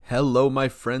Hello, my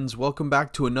friends. Welcome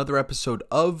back to another episode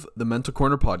of the Mental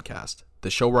Corner podcast, the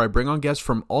show where I bring on guests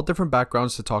from all different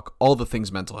backgrounds to talk all the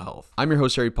things mental health. I'm your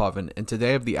host, Harry Pavin, and today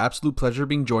I have the absolute pleasure of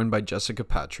being joined by Jessica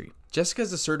Patrie. Jessica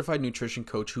is a certified nutrition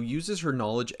coach who uses her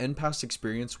knowledge and past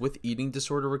experience with eating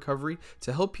disorder recovery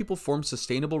to help people form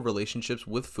sustainable relationships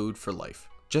with food for life.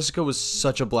 Jessica was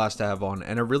such a blast to have on,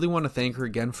 and I really want to thank her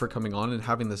again for coming on and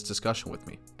having this discussion with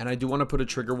me. And I do want to put a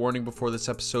trigger warning before this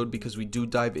episode because we do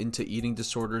dive into eating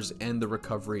disorders and the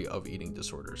recovery of eating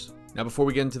disorders. Now, before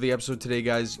we get into the episode today,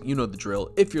 guys, you know the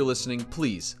drill. If you're listening,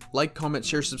 please like, comment,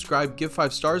 share, subscribe, give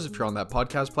 5 stars if you're on that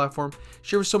podcast platform.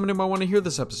 Share with someone who might want to hear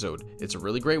this episode. It's a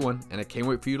really great one, and I can't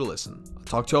wait for you to listen. I'll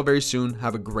talk to y'all very soon.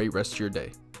 Have a great rest of your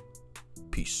day.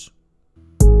 Peace.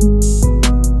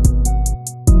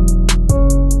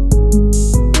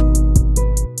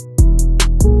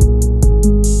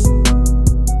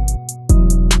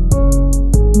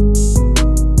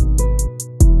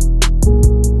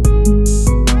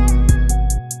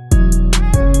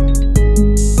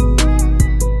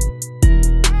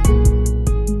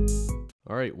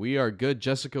 We are good.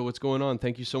 Jessica, what's going on?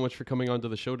 Thank you so much for coming on to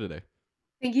the show today.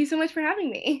 Thank you so much for having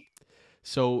me.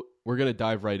 So we're going to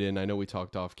dive right in. I know we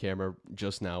talked off camera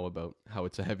just now about how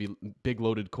it's a heavy, big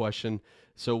loaded question.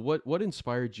 So what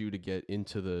inspired you to get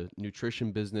into the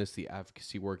nutrition business, the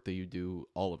advocacy work that you do,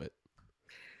 all of it?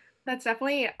 That's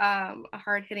definitely a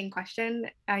hard-hitting question.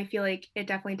 I feel like it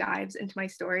definitely dives into my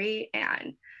story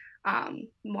and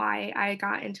why I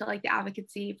got into like the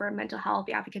advocacy for mental health,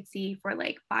 the advocacy for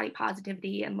like body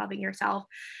positivity and loving yourself,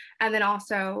 and then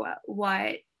also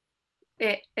what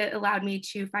it allowed me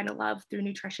to find a love through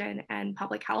nutrition and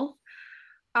public health.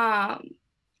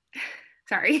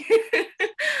 Sorry.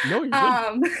 No,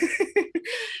 you're good.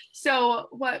 So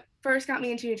what first got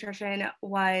me into nutrition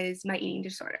was my eating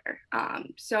disorder.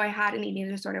 So I had an eating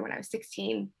disorder when I was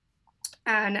 16,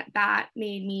 and that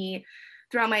made me,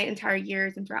 throughout my entire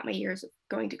years and throughout my years of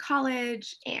going to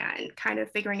college and kind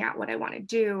of figuring out what I want to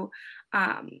do,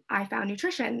 I found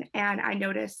nutrition, and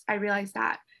I realized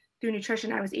that through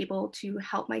nutrition, I was able to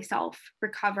help myself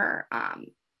recover,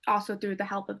 also through the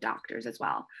help of doctors as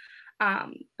well.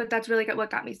 But that's really what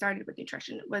got me started with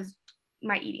nutrition was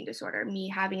my eating disorder. Me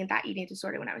having that eating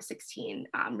disorder when I was 16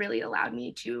 really allowed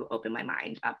me to open my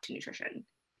mind up to nutrition.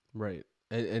 Right.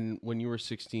 And when you were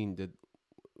 16,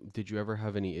 did you ever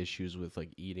have any issues with like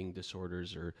eating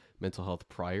disorders or mental health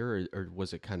prior, or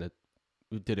was it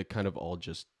did it kind of all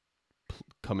just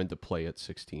come into play at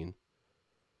 16?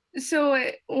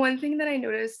 So one thing that I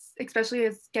noticed, especially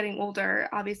as getting older,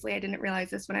 obviously I didn't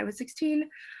realize this when I was 16,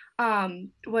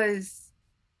 was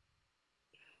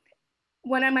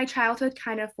when my childhood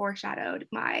kind of foreshadowed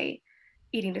my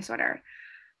eating disorder.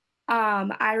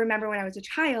 I remember when I was a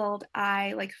child,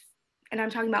 and I'm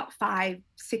talking about 5,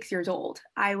 6 years old,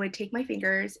 I would take my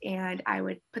fingers and I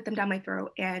would put them down my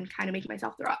throat and kind of make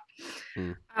myself throw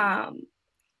up.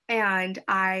 And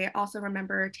I also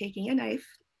remember taking a knife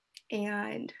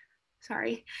and,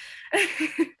 sorry,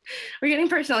 we're getting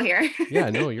personal here. Yeah,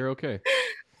 no, you're okay.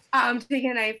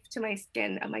 Taking a knife to my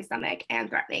skin of my stomach and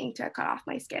threatening to cut off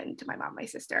my skin to my mom, my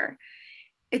sister.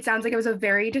 It sounds like I was a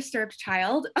very disturbed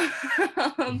child,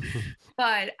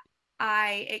 but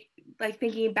like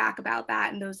thinking back about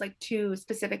that and those like 2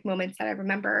 specific moments that I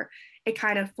remember, it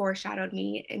kind of foreshadowed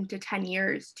me into 10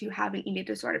 years to have an eating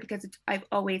disorder because I've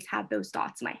always had those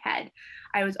thoughts in my head.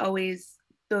 I was always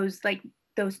those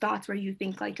thoughts where you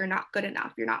think like you're not good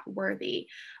enough, you're not worthy,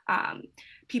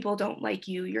 people don't like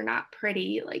you, you're not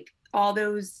pretty, like all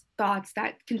those thoughts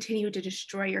that continue to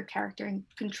destroy your character and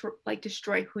control, like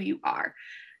destroy who you are.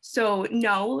 So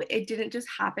no, it didn't just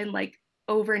happen like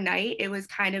overnight. It was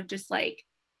kind of just like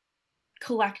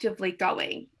collectively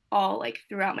going all like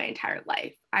throughout my entire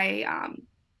life. I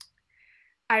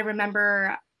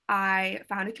remember I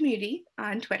found a community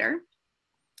on Twitter,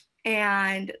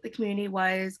 and the community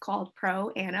was called Pro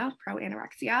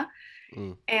Anorexia.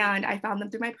 And I found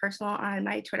them through my personal on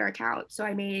my Twitter account. So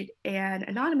I made an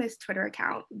anonymous Twitter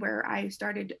account where I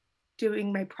started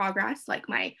doing my progress, like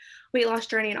my weight loss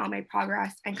journey and all my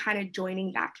progress, and kind of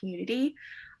joining that community.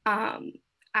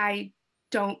 I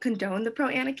don't condone the Pro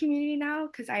Ana community now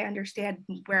because I understand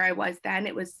where I was then.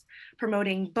 It was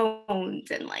promoting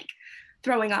bones and like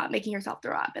throwing up, making yourself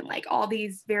throw up, and like all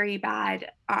these very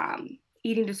bad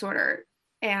eating disorder.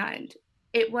 And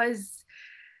it was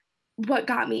what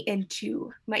got me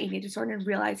into my eating disorder and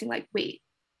realizing like, wait,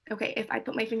 okay, if I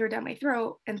put my finger down my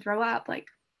throat and throw up, like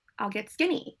I'll get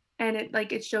skinny. And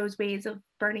it shows ways of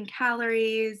burning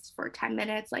calories for 10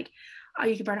 minutes. Like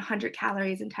you can burn 100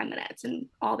 calories in 10 minutes and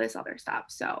all this other stuff.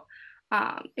 So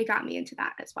it got me into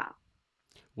that as well.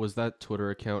 Was that Twitter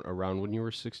account around when you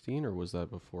were 16 or was that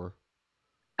before?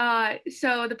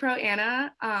 So the Pro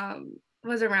Anna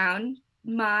was around.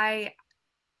 My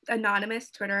anonymous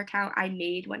Twitter account I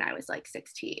made when I was like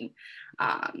 16.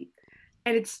 Um,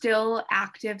 and it's still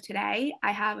active today.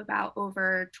 I have about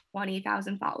over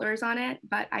 20,000 followers on it,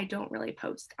 but I don't really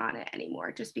post on it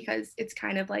anymore just because it's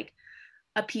kind of like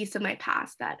a piece of my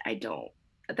past that I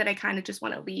kind of just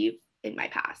want to leave in my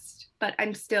past. But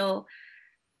I'm still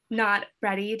not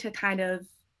ready to kind of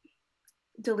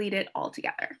delete it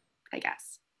altogether, I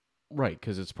guess. Right,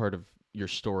 because it's part of your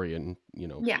story and,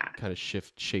 Yeah. kind of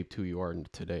shaped who you are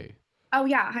today. Oh,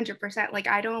 yeah, 100%. Like,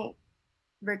 I don't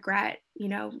regret,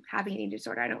 having an eating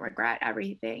disorder. I don't regret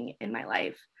everything in my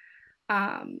life.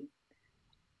 Um,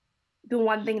 the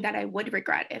one thing that I would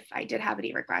regret if I did have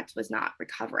any regrets was not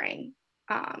recovering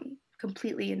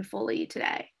completely and fully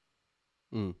today.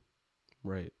 Mm,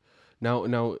 right. Now,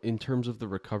 in terms of the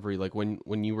recovery, like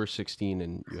when you were 16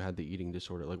 and you had the eating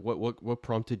disorder, like what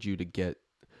prompted you to get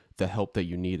the help that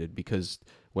you needed? Because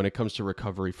when it comes to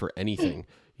recovery for anything,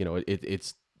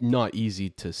 it's not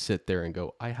easy to sit there and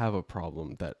go, I have a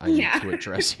problem that I need Yeah. to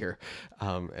address here.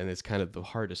 And it's kind of the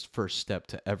hardest first step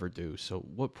to ever do. So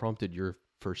what prompted your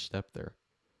first step there?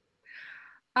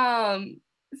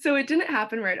 So it didn't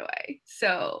happen right away.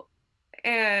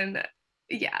 And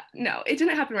yeah, no, it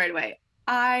didn't happen right away.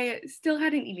 I still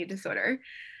had an eating disorder.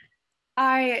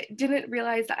 I didn't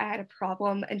realize that I had a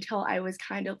problem until I was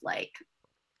kind of like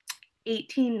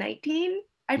 18, 19.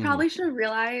 I Mm-hmm. probably should have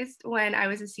realized when I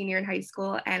was a senior in high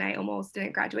school and I almost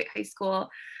didn't graduate high school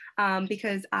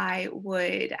because I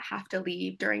would have to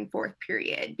leave during fourth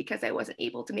period because I wasn't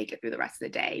able to make it through the rest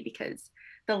of the day because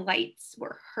the lights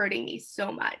were hurting me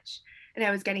so much. And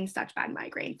I was getting such bad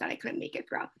migraines that I couldn't make it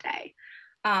throughout the day.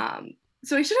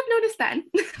 So I should have noticed then,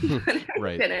 but I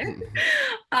Right. didn't.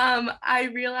 I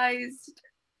realized,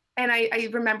 and I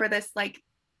remember this like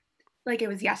it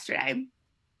was yesterday.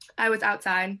 I was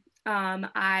outside.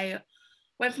 I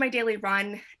went for my daily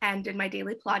run and did my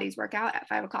daily Pilates workout at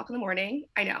 5 o'clock in the morning.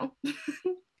 I know,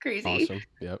 crazy, Awesome.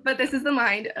 Yep. but this is the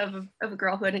mind of a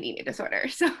girl who had an eating disorder.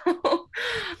 So,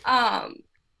 um,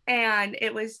 and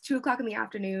it was 2 o'clock in the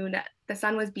afternoon. The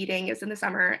sun was beating. It was in the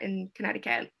summer in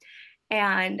Connecticut,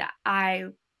 and I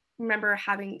remember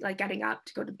having like getting up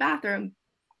to go to the bathroom,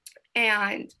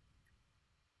 and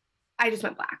I just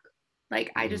went black.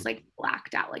 Like I Mm-hmm. just like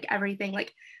blacked out. Like everything,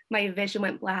 like my vision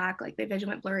went black, like my vision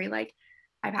went blurry, like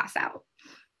I passed out.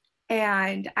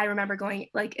 And I remember going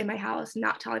like in my house,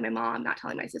 not telling my mom, not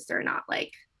telling my sister, not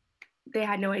like they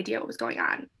had no idea what was going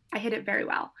on. I hid it very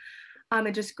well.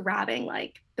 And just grabbing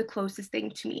like the closest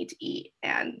thing to me to eat,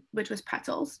 and which was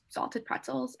pretzels, salted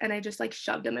pretzels, and I just like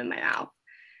shoved them in my mouth.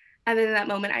 And then in that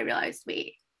moment, I realized,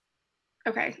 wait,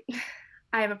 okay,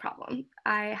 I have a problem.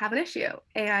 I have an issue,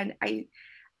 and I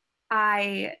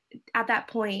at that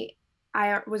point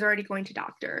I was already going to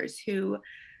doctors who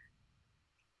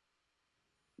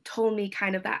told me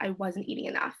kind of that I wasn't eating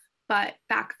enough. But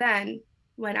back then,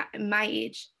 my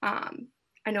age, I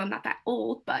know I'm not that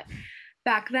old, but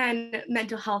back then,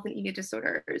 mental health and eating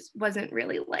disorders wasn't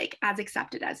really like as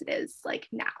accepted as it is like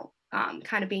now.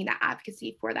 Kind of being that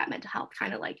advocacy for that mental health,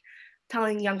 kind of like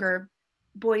telling younger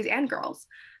boys and girls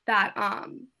that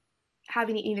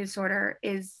having an eating disorder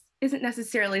isn't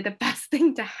necessarily the best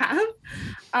thing to have.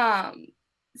 Um,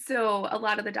 so a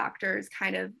lot of the doctors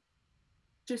kind of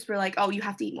just were like, oh, you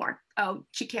have to eat more. Oh,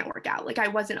 she can't work out. Like I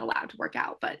wasn't allowed to work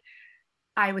out, but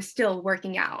I was still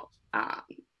working out.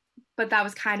 But that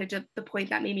was kind of just the point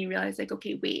that made me realize like,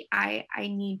 okay, wait, I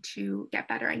need to get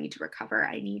better. I need to recover.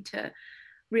 I need to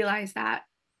realize that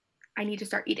I need to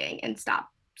start eating and stop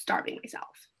starving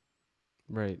myself.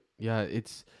 Right. Yeah.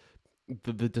 It's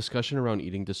the discussion around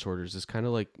eating disorders is kind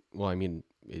of like, well, I mean,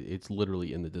 it's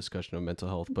literally in the discussion of mental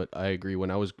health, but I agree when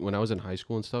I was in high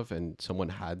school and stuff and someone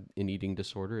had an eating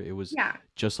disorder, it was Yeah.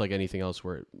 just like anything else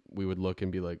where we would look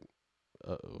and be like,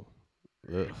 uh-oh.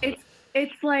 Ugh.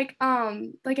 It's like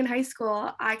in high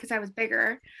school, I because I was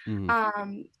bigger. Mm-hmm.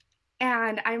 Um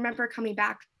and I remember coming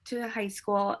back to high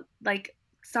school like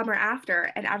summer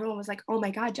after, and everyone was like, oh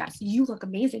my God, Jess, you look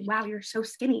amazing. Wow, you're so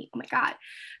skinny. Oh my God.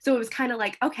 So it was kind of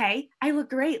like, okay, I look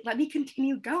great. Let me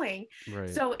continue going. Right.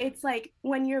 So it's like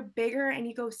when you're bigger and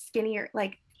you go skinnier,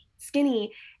 like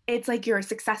skinny, it's like you're a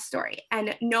success story.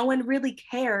 And no one really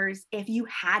cares if you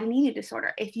had an eating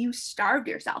disorder, if you starved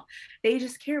yourself. They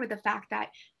just care with the fact that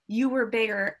you were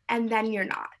bigger and then you're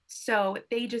not. So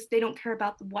they don't care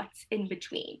about what's in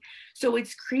between. So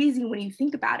it's crazy when you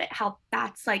think about it, how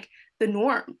that's like the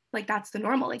norm. Like that's the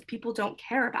normal. Like people don't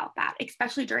care about that,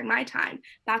 especially during my time.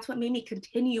 That's what made me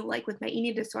continue like with my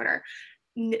eating disorder.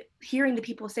 hearing the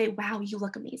people say, wow, you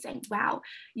look amazing. Wow,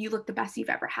 you look the best you've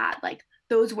ever had. Like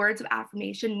those words of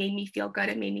affirmation made me feel good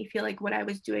and made me feel like what I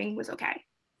was doing was okay.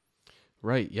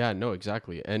 Right. Yeah, no,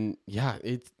 exactly. And yeah,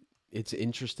 it's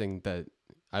interesting that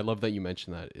I love that you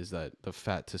mentioned that, is that the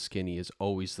fat to skinny is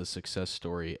always the success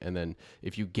story, and then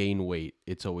if you gain weight,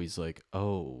 it's always like,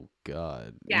 "Oh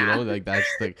God." You Yeah. know, like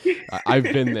that's the I've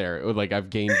been there. Like I've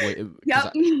gained weight cuz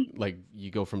Yep. like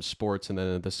you go from sports and then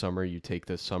in the summer you take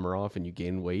the summer off and you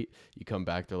gain weight, you come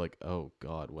back, they're like, "Oh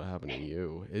God, what happened to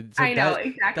you?" It's I like know, that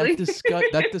exactly.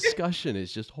 that discussion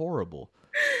is just horrible.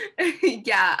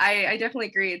 Yeah, I definitely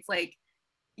agree. It's like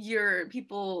you're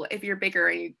people, if you're bigger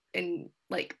and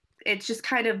like it's just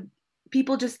kind of,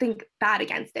 people just think bad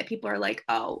against it. People are like,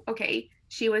 oh, okay,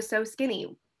 she was so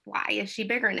skinny, why is she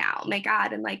bigger now, my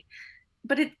God. And like,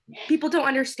 but it, people don't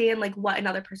understand like what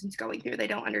another person's going through. They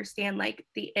don't understand like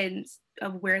the ends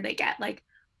of where they get. Like,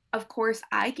 of course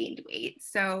I gained weight,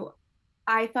 so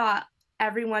I thought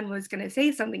everyone was going to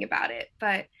say something about it,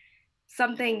 but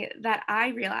something that I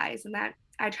realize and that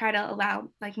I try to allow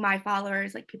like my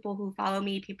followers, like people who follow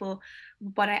me, people,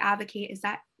 what I advocate is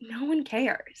that no one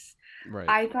cares. Right.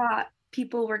 I thought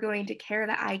people were going to care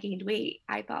that I gained weight.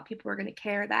 I thought people were going to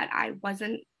care that I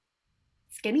wasn't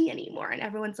skinny anymore. And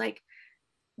everyone's like,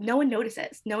 no one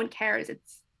notices, no one cares.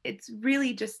 It's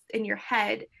really just in your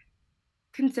head,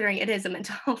 considering it is a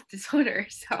mental health disorder.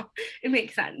 So it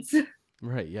makes sense.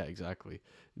 Right. Yeah, exactly.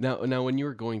 Now, when you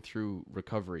were going through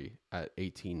recovery at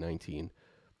 18, 19,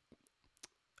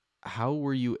 how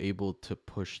were you able to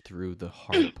push through the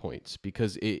hard points?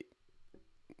 Because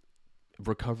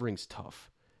recovering's tough.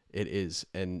 It is.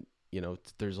 And,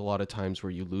 there's a lot of times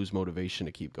where you lose motivation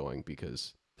to keep going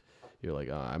because you're like,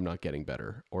 I'm not getting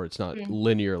better, or it's not Mm,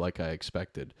 linear like I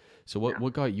expected. So no.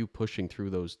 what got you pushing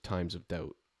through those times of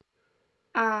doubt?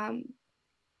 Um,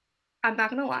 I'm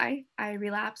not gonna lie, I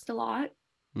relapsed a lot.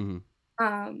 Mm-hmm.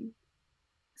 Um,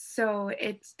 so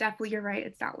it's definitely, you're right,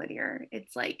 it's not linear.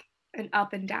 It's like an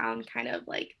up and down kind of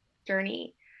like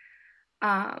journey.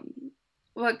 Um,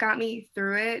 what got me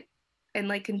through it and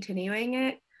like continuing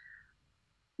it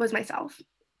was myself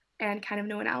and kind of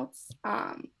no one else.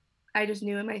 I just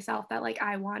knew in myself that like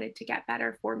I wanted to get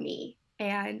better for me.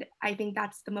 And I think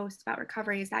that's the most about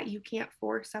recovery, is that you can't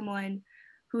force someone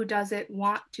who doesn't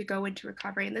want to go into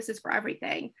recovery. And this is for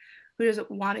everything, who doesn't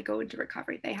want to go into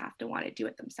recovery. They have to want to do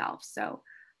it themselves. So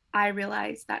I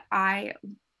realized that I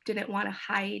didn't want to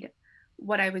hide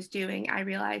what I was doing. I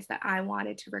realized that I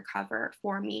wanted to recover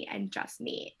for me and just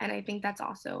me. And I think that's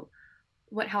also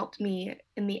what helped me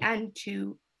in the end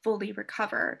to fully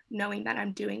recover, knowing that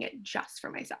I'm doing it just for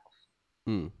myself.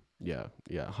 Mm. Yeah.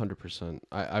 Yeah. 100%.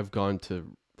 I've gone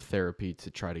to therapy to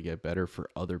try to get better for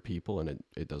other people, and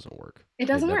it doesn't work. It It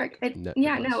doesn't never, work. It, never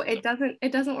yeah, no, does.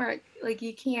 it doesn't work. Like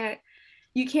you can't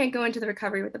go into the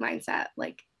recovery with the mindset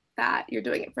like that you're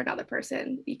doing it for another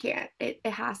person. You can't. It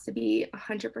has to be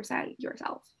 100%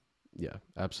 yourself. Yeah,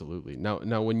 absolutely. Now,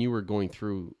 when you were going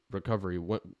through recovery,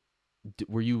 what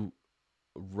were you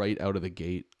right out of the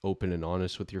gate open and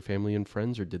honest with your family and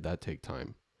friends, or did that take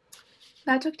time?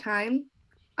 That took time.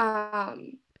 I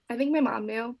think my mom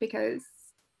knew because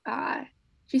uh,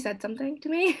 she said something to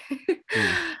me.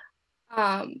 Mm.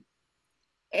 um,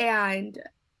 and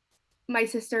my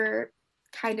sister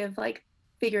kind of like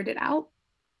figured it out.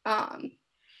 Um,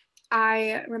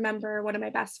 I remember one of my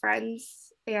best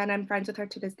friends, and I'm friends with her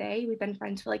to this day. We've been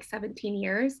friends for like 17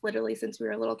 years, literally since we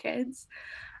were little kids,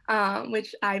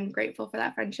 which I'm grateful for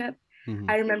that friendship. Hmm.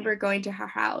 I remember going to her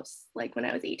house like when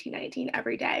I was 18, 19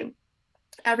 every day,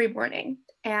 every morning,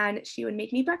 and she would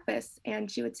make me breakfast and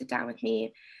she would sit down with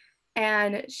me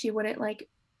and she wouldn't like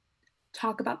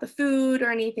talk about the food or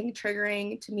anything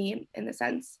triggering to me in the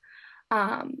sense.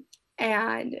 Um,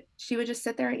 and she would just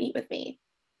sit there and eat with me,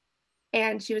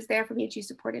 and she was there for me and she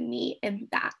supported me in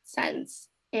that sense.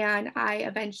 And I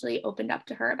eventually opened up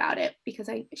to her about it because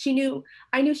she knew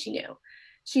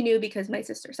because my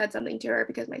sister said something to her,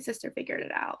 because my sister figured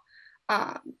it out.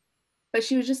 um, but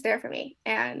she was just there for me,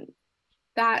 and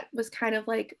that was kind of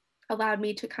like allowed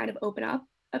me to kind of open up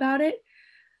about it.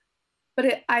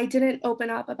 But I didn't open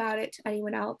up about it to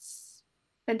anyone else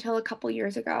until a couple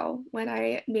years ago when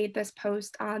I made this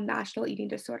post on National Eating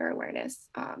Disorder Awareness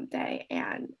Day,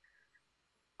 and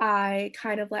I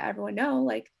kind of let everyone know,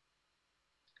 like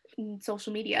in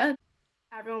social media,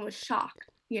 everyone was shocked.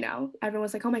 Everyone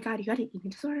was like, "Oh my God, you got an eating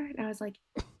disorder?" And I was like,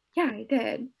 "Yeah, I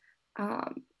did."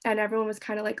 And everyone was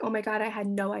kind of like, "Oh my God, I had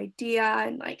no idea,"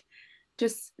 and like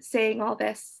just saying all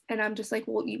this. And I'm just like,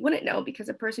 well, you wouldn't know, because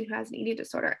a person who has an eating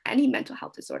disorder, any mental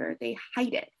health disorder, they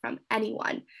hide it from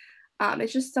anyone.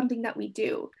 It's just something that we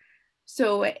do.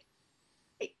 So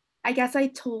I guess I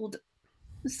told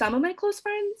some of my close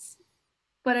friends,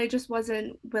 but I just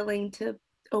wasn't willing to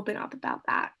open up about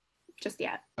that just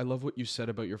yet. I love what you said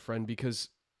about your friend because,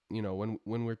 when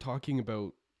we're talking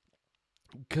about,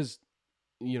 because,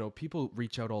 people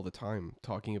reach out all the time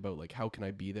talking about like, how can I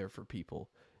be there for people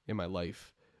in my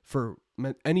life for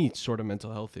any sort of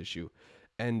mental health issue. Oh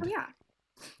And yeah.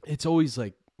 it's always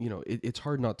like, it's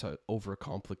hard not to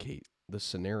overcomplicate the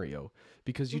scenario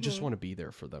because you just Mm-hmm. want to be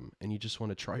there for them and you just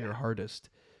want to try your Yeah. hardest,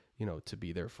 to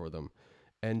be there for them.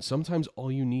 And sometimes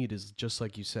all you need is just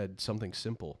like you said, something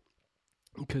simple.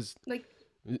 Because Like,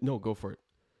 no, go for it.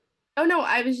 oh no,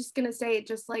 I was just gonna say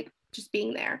just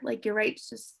being there. Like you're right.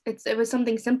 It was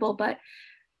something simple, but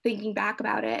thinking back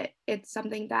about it, it's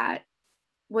something that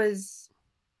was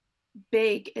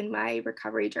big in my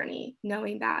recovery journey,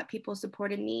 knowing that people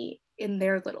supported me in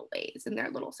their little ways, in their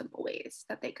little simple ways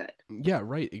that they could. Yeah,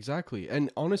 right, exactly.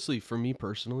 And honestly, for me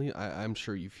personally, I'm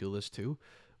sure you feel this too.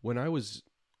 When I was,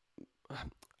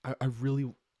 I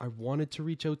really, I wanted to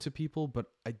reach out to people, but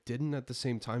I didn't at the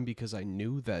same time because I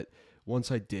knew that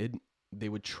once I did, they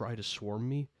would try to swarm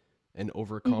me and Mm-hmm.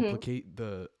 overcomplicate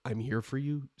the "I'm here for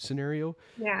you" scenario.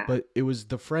 Yeah. But it was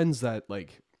the friends that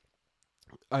like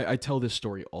I tell this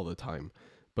story all the time,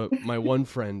 but my one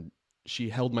friend, she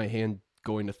held my hand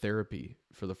going to therapy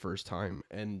for the first time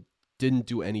and didn't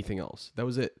do anything else. That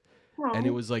was it. And it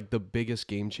Oh, was like the biggest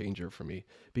game changer for me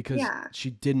because yeah. she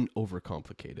didn't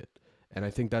overcomplicate it. And I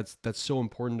think that's so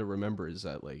important to remember is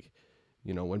that like,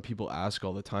 when people ask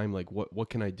all the time like what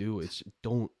can I do? It's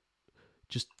don't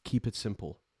just keep it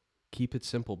simple. Keep it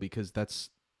simple because that's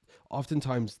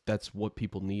oftentimes that's what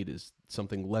people need is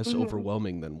something less Mm-hmm.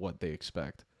 overwhelming than what they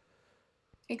expect.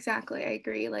 Exactly. I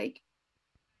agree. Like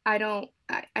I don't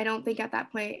think at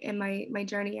that point in my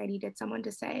journey I needed someone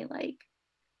to say like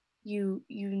you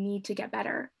need to get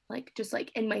better. Like just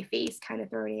like in my face, kind of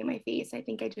throwing it in my face. I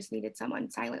think I just needed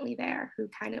someone silently there who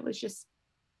kind of was just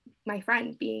my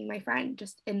friend, being my friend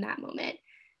just in that moment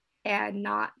and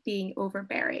not being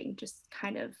overbearing, just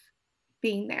kind of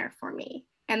being there for me.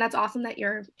 And that's awesome that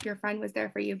your friend was there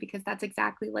for you because that's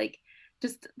exactly like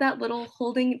just that little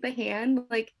holding the hand.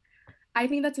 Like I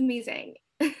think that's amazing.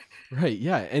 Right.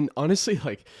 Yeah. And honestly,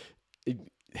 like it,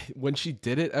 when she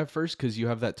did it at first, because you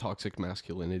have that toxic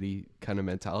masculinity kind of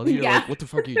mentality, you're Yeah. like, what the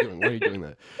fuck are you doing? Why are you doing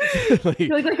that? You're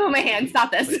like, let go of my hand.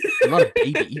 Stop this. like, I'm not a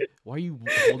baby. Why are you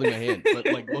holding my hand? But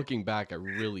like looking back, I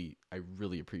really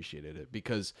appreciated it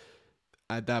because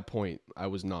at that point, I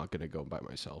was not going to go by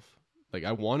myself. Like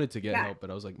I wanted to get Yeah. help,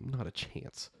 but I was like, not a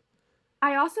chance.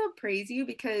 I also praise you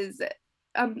because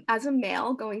as a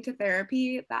male going to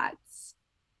therapy, that's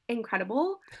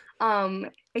incredible.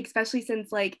 Especially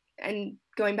since like and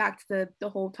going back to the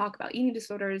whole talk about eating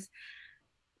disorders,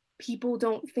 people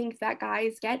don't think that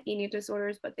guys get eating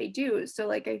disorders, but they do. So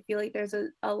like I feel like there's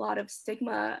a lot of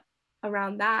stigma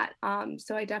around that.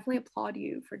 So I definitely applaud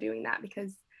you for doing that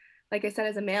because like I said,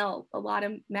 as a male, a lot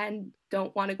of men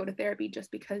don't want to go to therapy just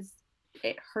because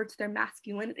it hurts their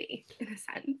masculinity in a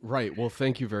sense. Right. Well,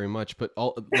 thank you very much. But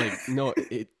all like no,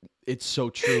 it's so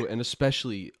true, and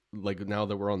especially like now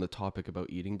that we're on the topic about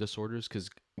eating disorders, because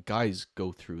guys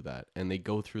go through that and they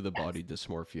go through the Yes. body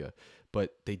dysmorphia,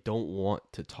 but they don't want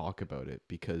to talk about it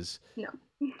because No.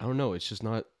 I don't know, it's just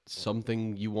not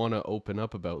something you want to open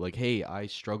up about. Like, hey, I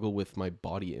struggle with my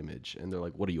body image, and they're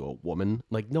like, "What are you, a woman?"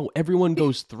 Like, no, everyone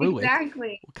goes through it.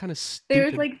 Exactly. What kind of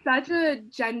There's stupid? like such a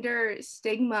gender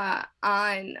stigma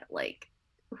on like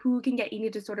who can get eating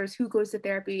disorders, who goes to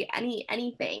therapy,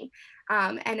 anything.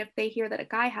 And if they hear that a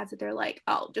guy has it, they're like,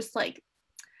 oh, just like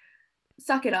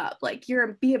suck it up, like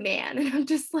be a man. And I'm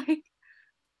just like,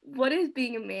 what is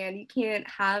being a man? You can't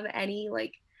have any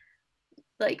like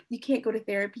you can't go to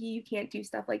therapy, you can't do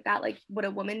stuff like that, like what a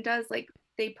woman does. Like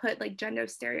they put like gender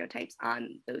stereotypes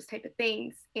on those type of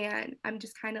things, and I'm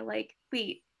just kind of like,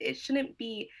 wait, it shouldn't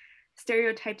be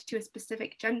stereotyped to a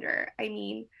specific gender. I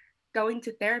mean, going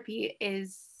to therapy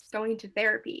is going to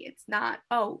therapy. It's not,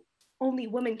 oh, only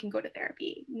women can go to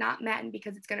therapy, not men,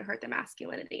 because it's going to hurt their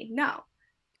masculinity. No,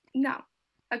 no,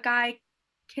 a guy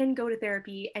can go to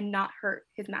therapy and not hurt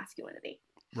his masculinity.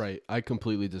 Right. I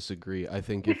completely disagree. I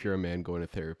think if you're a man going to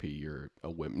therapy, you're a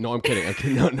woman. No, I'm kidding. I'm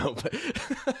kidding. No, no. But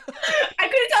I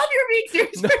couldn't tell if you were being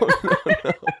serious no, or no, not.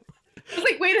 no. I was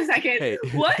like, wait a second, Hey,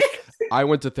 what? I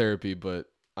went to therapy, but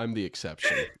I'm the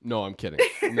exception. No, I'm kidding.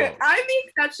 No. I'm the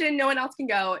exception. No one else can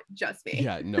go, just me.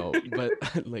 Yeah, no. But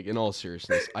like in all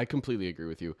seriousness, I completely agree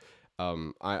with you.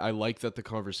 I like that the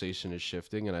conversation is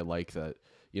shifting, and I like that,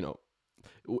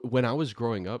 when I was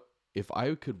growing up, if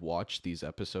I could watch these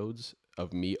episodes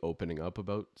of me opening up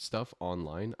about stuff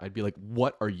online, I'd be like,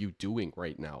 what are you doing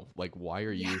right now? Like, why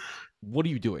are you, what are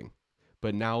you doing?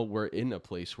 But now we're in a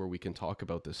place where we can talk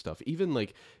about this stuff. Even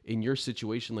like in your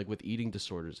situation, like with eating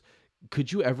disorders,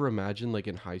 could you ever imagine like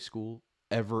in high school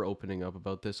ever opening up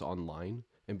about this online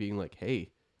and being like,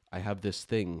 hey, I have this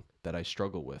thing that I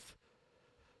struggle with?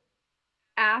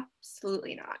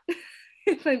 Absolutely not.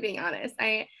 If I'm being honest,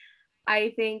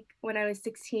 I think when I was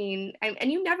 16,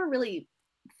 and you never really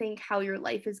think how your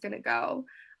life is going to go.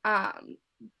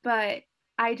 But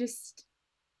I just,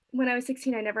 when I was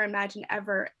 16, I never imagined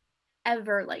ever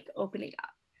like opening up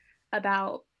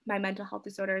about my mental health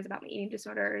disorders, about my eating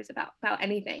disorders, about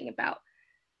anything, about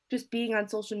just being on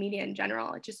social media in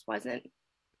general. It just wasn't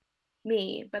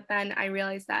me. But then I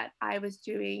realized that I was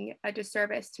doing a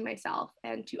disservice to myself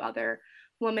and to other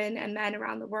women and men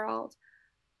around the world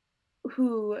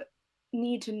who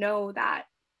need to know that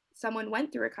someone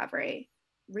went through recovery,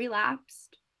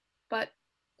 relapsed, but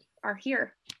are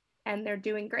here and they're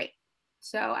doing great.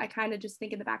 So I kind of just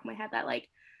think in the back of my head that like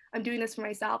I'm doing this for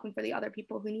myself and for the other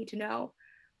people who need to know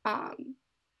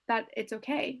that it's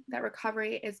okay, that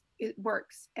recovery it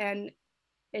works and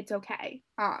it's okay.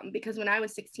 Because when I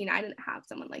was 16, I didn't have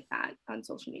someone like that on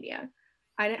social media.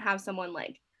 I didn't have someone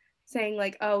like saying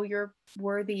like, oh, you're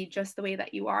worthy just the way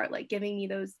that you are, like giving me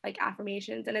those like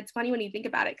affirmations. And it's funny when you think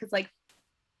about it, because like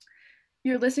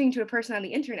you're listening to a person on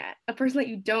the internet, a person that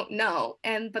you don't know,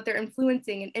 and but they're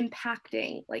influencing and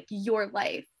impacting like your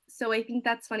life. So I think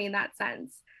that's funny in that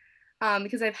sense,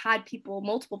 because I've had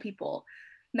multiple people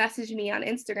message me on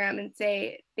Instagram and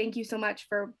say, thank you so much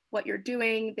for what you're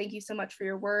doing. Thank you so much for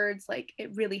your words. Like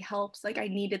it really helps. Like I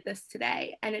needed this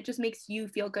today. And it just makes you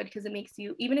feel good because it makes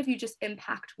you, even if you just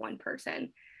impact one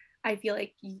person, I feel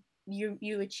like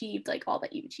you achieved like all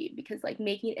that you achieved, because like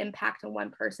making an impact on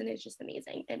one person is just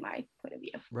amazing in my point of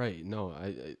view. Right. No,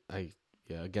 I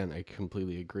yeah, again, I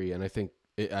completely agree. And I think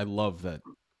I love that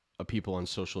people on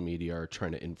social media are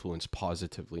trying to influence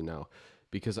positively now,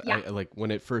 because I like when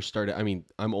it first started, I mean,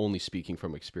 I'm only speaking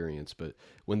from experience, but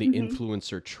when the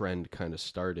influencer trend kind of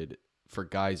started for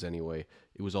guys anyway,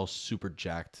 it was all super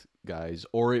jacked guys,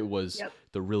 or it was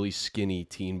the really skinny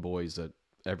teen boys that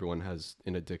everyone has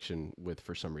an addiction with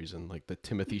for some reason, like the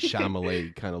Timothy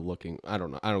Chalamet kind of looking. I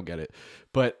don't know. I don't get it.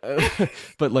 But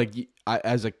but like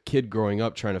as a kid growing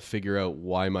up trying to figure out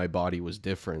why my body was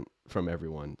different from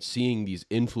everyone, seeing these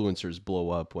influencers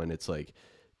blow up when it's like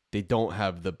they don't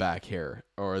have the back hair,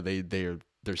 or they're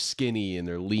skinny and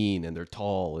they're lean and they're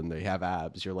tall and they have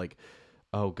abs. You're like,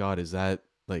 "Oh God, is that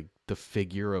like the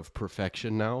figure of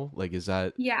perfection now? Like is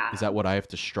that what I have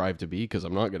to strive to be? Because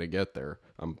I'm not gonna get there.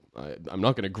 I'm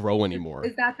not gonna grow anymore."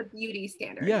 Is that the beauty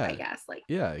standard? Yeah, I guess. Like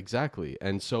yeah, exactly.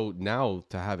 And so now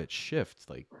to have it shift,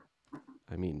 like,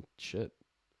 I mean, shit,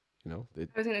 you know. I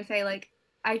was gonna say, like,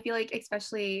 I feel like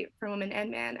especially for women and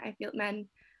men, I feel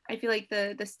like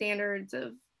the standards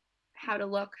of how to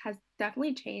look has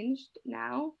definitely changed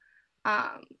now.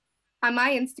 On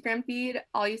my Instagram feed,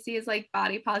 all you see is like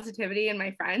body positivity and my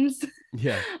friends.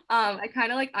 Yeah. I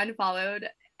kind of like unfollowed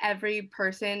every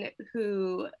person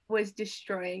who was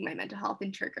destroying my mental health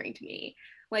and triggering to me.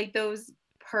 Like those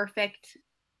perfect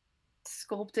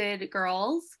sculpted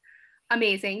girls,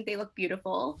 amazing. They look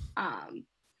beautiful.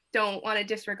 Don't want to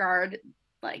disregard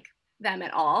like them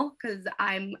at all, because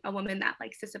I'm a woman that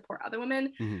likes to support other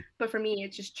women. But for me,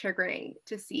 it's just triggering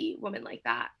to see women like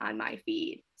that on my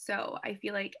feed. So I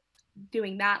feel like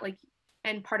doing that, like,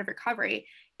 and part of recovery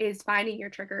is finding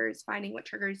your triggers, finding what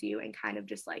triggers you, and kind of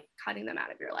just like cutting them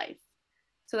out of your life.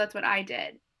 So that's what I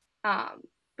did.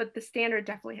 But the standard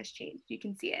definitely has changed. You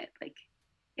can see it. Like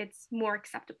it's more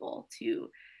acceptable to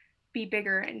be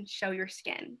bigger and show your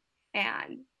skin,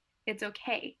 and it's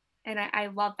okay. And I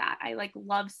love that. I like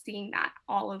love seeing that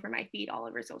all over my feed, all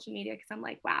over social media, because I'm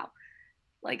like, wow,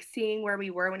 like seeing where we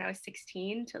were when I was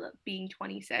 16 to being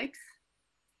 26,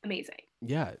 amazing.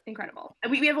 Yeah, incredible.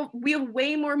 And we have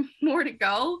way more to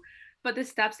go, but the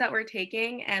steps that we're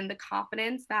taking and the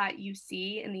confidence that you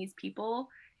see in these people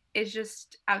is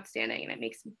just outstanding, and it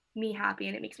makes me happy,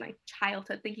 and it makes my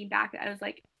childhood, thinking back, I was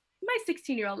like, my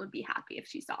 16-year-old would be happy if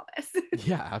she saw this.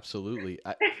 Yeah, absolutely.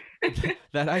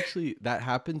 That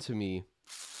happened to me,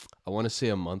 I want to say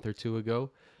a month or two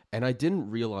ago, and I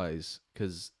didn't realize,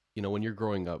 because you know when you're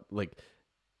growing up, like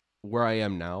where I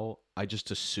am now, I just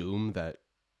assume that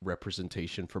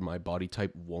representation for my body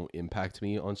type won't impact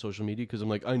me on social media, because I'm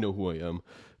like, I know who I am.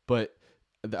 But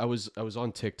I was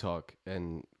on TikTok,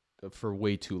 and for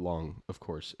way too long, of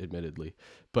course, admittedly,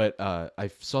 but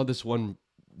I saw this one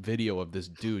video of this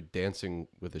dude dancing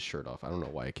with his shirt off. I don't know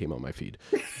why it came on my feed,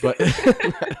 but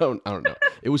I don't know.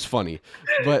 It was funny,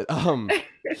 but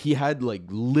he had like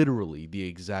literally the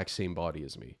exact same body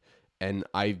as me. And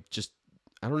I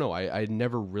don't know, I'd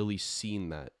never really seen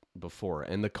that before.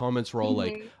 And the comments were all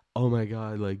like, oh my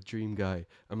God, like dream guy.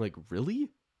 I'm like, really?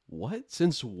 What?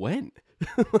 Since when?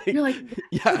 Like, You're like,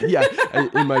 yeah.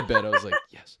 In my bed, I was like,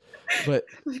 yes. But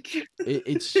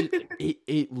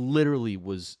it literally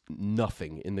was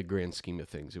nothing in the grand scheme of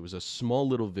things. It was a small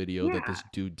little video that yeah. this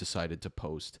dude decided to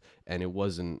post, and it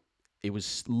was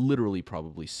literally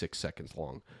probably 6 seconds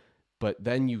long. But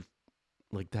then you,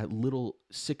 like, that little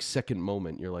 6 second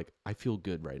moment, you're like, I feel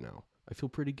good right now. I feel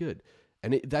pretty good.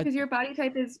 And Because your body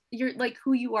type is your like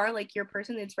who you are, like your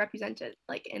person. It's represented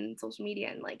like in social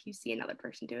media, and like you see another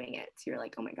person doing it, so you're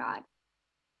like, oh my God,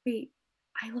 wait,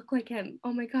 I look like him.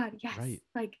 Oh my God, yes. Right.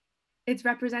 Like it's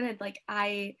represented. Like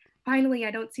I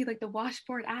don't see like the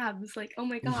washboard abs. Like, oh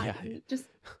my God, Yeah. just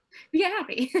be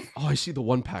happy. Oh, I see the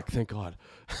 1-pack. Thank God.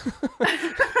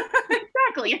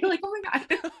 Exactly. You're like, oh my God.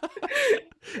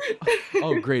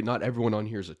 Oh, great. Not everyone on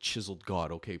here is a chiseled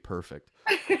god. Okay, perfect.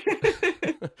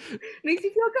 Makes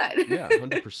you feel good. Yeah,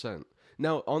 100%.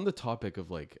 Now, on the topic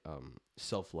of like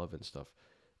self-love and stuff,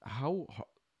 how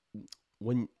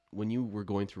when you were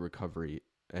going through recovery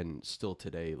and still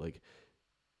today, like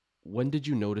when did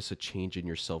you notice a change in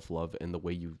your self-love and the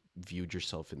way you viewed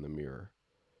yourself in the mirror?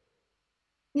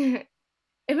 If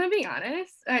I'm being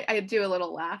honest, I do a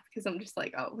little laugh because I'm just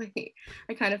like, oh wait,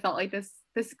 I kind of felt like this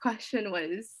question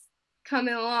was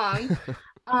coming along.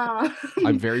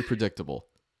 I'm very predictable.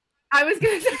 I was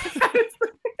gonna say,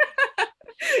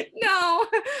 no,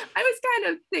 I was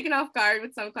kind of taken off guard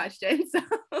with some questions. So,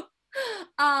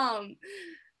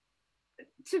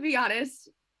 to be honest,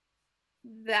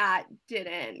 that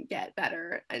didn't get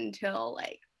better until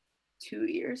like 2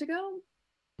 years ago.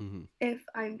 Mm-hmm. If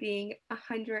I'm being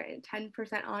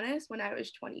 110% honest, when I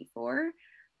was 24,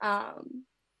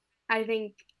 I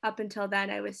think up until then,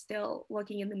 I was still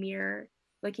looking in the mirror,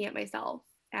 looking at myself,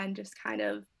 and just kind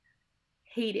of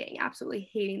absolutely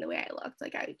hating the way I looked.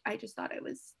 Like I just thought I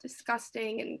was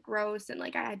disgusting and gross, and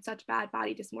like I had such bad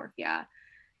body dysmorphia.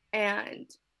 And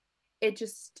it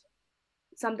just,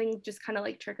 something just kind of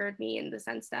like triggered me in the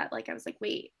sense that like I was like,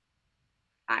 wait,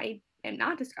 I am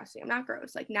not disgusting. I'm not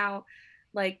gross. Like now,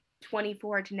 like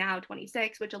 24 to now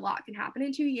 26, which a lot can happen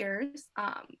in 2 years.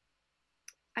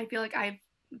 I feel like I've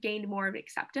gained more of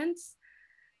acceptance.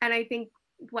 And I think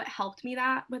what helped me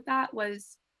with that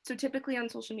was, so typically on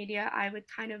social media, I would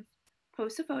kind of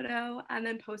post a photo and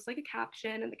then post like a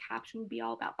caption, and the caption would be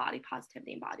all about body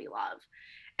positivity and body love.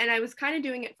 And I was kind of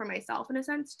doing it for myself in a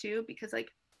sense too, because like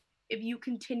if you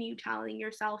continue telling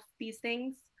yourself these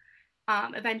things,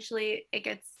 eventually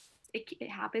it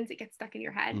happens, it gets stuck in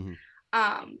your head.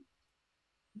 Mm-hmm.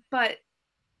 But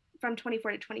from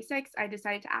 24 to 26, I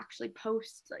decided to actually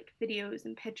post like videos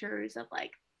and pictures of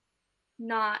like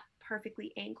not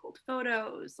perfectly angled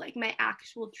photos, like my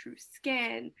actual true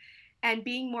skin, and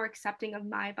being more accepting of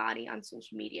my body on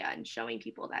social media and showing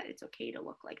people that it's okay to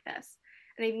look like this.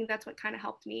 And I think that's what kind of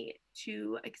helped me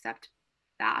to accept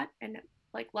that and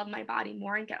like love my body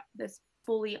more and get this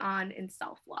fully on in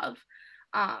self-love.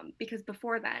 Because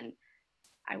before then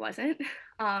I wasn't.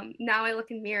 Now I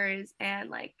look in mirrors and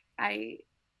like I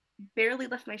barely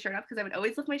lift my shirt up, because I would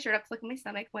always lift my shirt up to look at my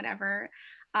stomach whenever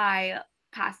I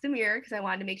passed a mirror, because I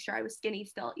wanted to make sure I was skinny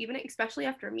still, even especially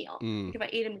after a meal. Like if I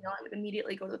ate a meal, I would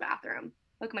immediately go to the bathroom,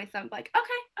 look at my stomach, like,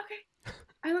 okay,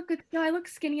 I look good. No, I look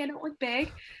skinny. I don't look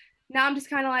big. Now I'm just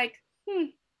kind of like,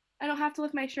 I don't have to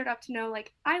lift my shirt up to know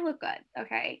like I look good.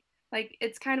 Okay, like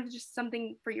it's kind of just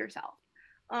something for yourself.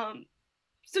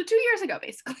 So 2 years ago,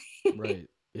 basically. Right.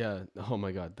 Yeah. Oh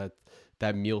my God.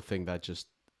 That meal thing,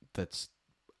 that's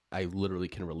I literally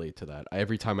can relate to that.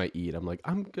 Every time I eat, I'm like,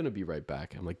 I'm gonna be right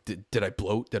back. I'm like, did I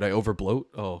bloat? Did I over bloat?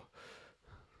 Oh.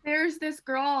 There's this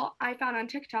girl I found on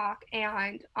TikTok,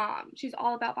 and she's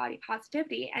all about body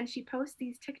positivity, and she posts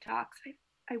these TikToks.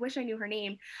 I wish I knew her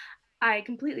name. I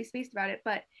completely spaced about it,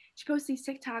 but she posts these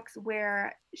TikToks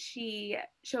where she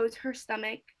shows her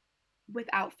stomach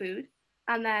without food,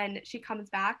 and then she comes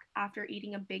back after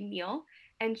eating a big meal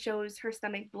and shows her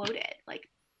stomach bloated,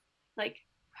 like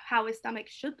how a stomach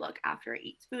should look after it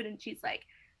eats food. And she's like,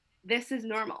 this is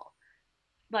normal.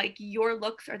 Like your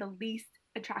looks are the least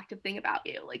attractive thing about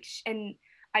you. Like, and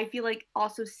I feel like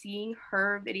also seeing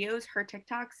her videos, her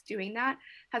TikToks doing that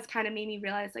has kind of made me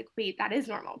realize like, wait, that is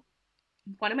normal.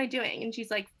 What am I doing? And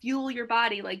she's like, fuel your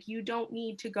body. Like you don't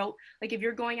need to go, like if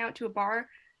you're going out to a bar,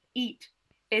 eat.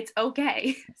 It's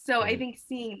okay. So I Right. think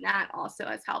seeing that also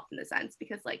has helped in the sense,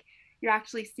 because like you're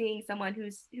actually seeing someone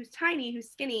who's tiny,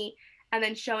 who's skinny, and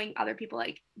then showing other people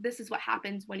like this is what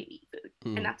happens when you eat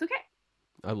food, and that's okay.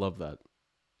 I love that.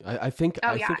 I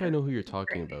Oh yeah, think I know who you're she's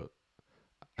talking great. about.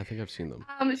 I think I've seen them.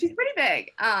 She's pretty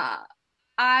big.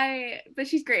 But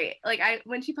she's great. Like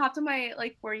when she popped on my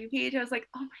like For You page, I was like,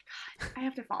 oh my god, I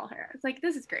have to follow her. It's like,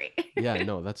 this is great. Yeah,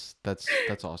 no, that's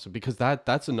awesome, because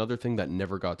that's another thing that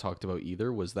never got talked about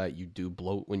either, was that you do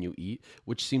bloat when you eat,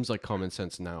 which seems like common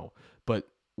sense now. But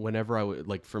whenever I would,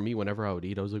 like, for me, whenever I would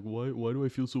eat, I was like, why do I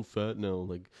feel so fat now?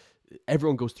 Like,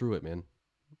 everyone goes through it, man.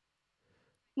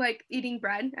 Like eating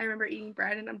bread. I remember eating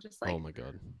bread and I'm just Oh like, my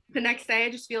God. the next day I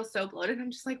just feel so bloated.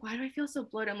 I'm just like, why do I feel so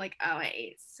bloated? I'm like, oh, I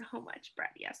ate so much bread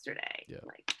yesterday. Yeah.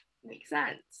 Like, makes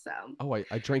sense. So Oh, I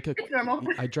drank it's normal.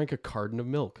 a carton of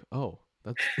milk. Oh,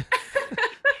 that's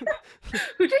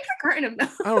Who drinks a carton of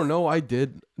milk? I don't know. I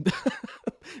did.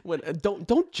 When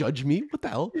don't judge me. What the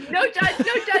hell? No judge,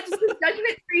 no judge. This is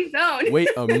judgment free zone. Wait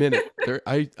a minute.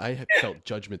 I had felt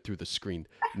judgment through the screen.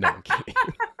 No, I'm kidding.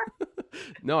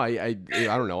 No, I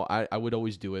don't know. I would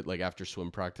always do it, like, after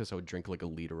swim practice. I would drink like a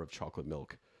liter of chocolate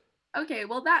milk. Okay,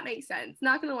 well that makes sense.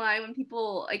 Not gonna lie, when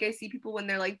people like I see people when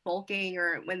they're like bulking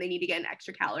or when they need to get in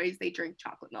extra calories, they drink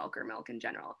chocolate milk or milk in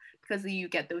general because you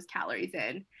get those calories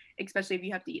in, especially if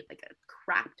you have to eat like a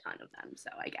crap ton of them. So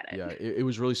I get Yeah, it. it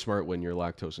was really smart when you're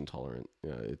lactose intolerant.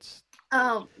 Yeah, it's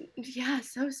Oh yeah,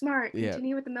 so smart. yeah.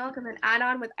 Continue with the milk and then add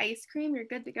on with ice cream. You're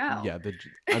good to go. Yeah,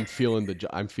 I'm feeling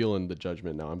I'm feeling the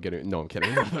judgment now. I'm getting no, I'm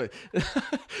kidding. Really?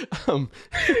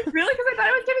 Because I thought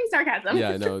I was giving sarcasm.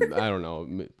 Yeah, no, I don't know.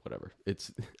 Whatever.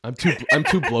 It's I'm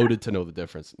too bloated to know the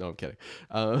difference. No, I'm kidding.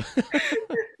 Uh,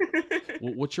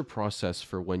 what's your process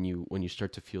for when you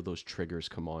start to feel those triggers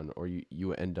come on, or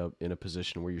you end up in a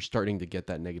position where you're starting to get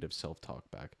that negative self-talk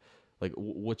back? Like,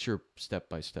 what's your step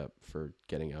by step for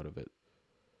getting out of it?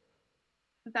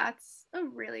 That's a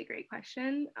really great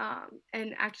question.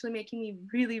 And actually making me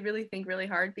really, really think really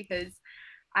hard because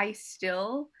I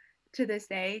still, to this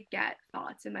day, get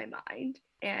thoughts in my mind.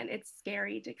 And it's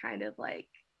scary to kind of like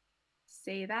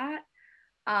say that.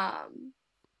 Um,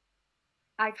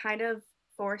 I kind of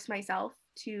force myself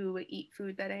to eat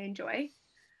food that I enjoy.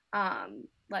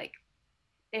 Like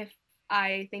if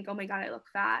I think, oh my God, I look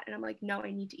fat, and I'm like, no,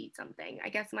 I need to eat something.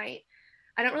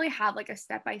 I don't really have like a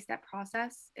step by step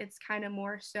process. It's kind of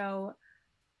more so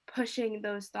pushing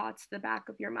those thoughts to the back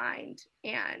of your mind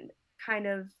and kind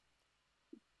of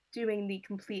doing the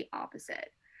complete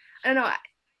opposite. I don't know.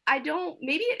 I don't,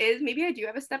 maybe it is, maybe I do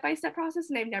have a step by step process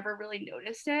and I've never really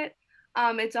noticed it.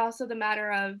 It's also the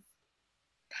matter of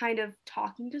kind of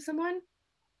talking to someone.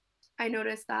 I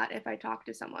notice that if I talk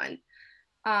to someone,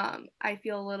 I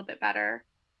feel a little bit better,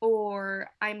 or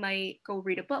I might go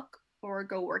read a book or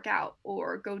go work out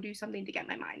or go do something to get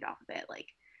my mind off of it, like,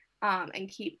 and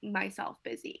keep myself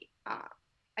busy.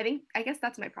 I guess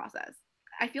that's my process.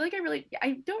 I feel like I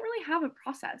don't really have a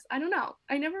process. I don't know.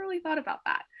 I never really thought about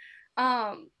that.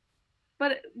 Um,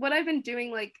 but what I've been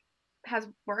doing like has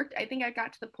worked. I think I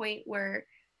got to the point where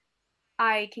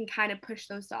I can kind of push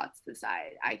those thoughts to the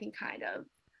side. I can kind of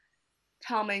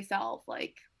tell myself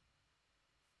like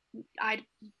I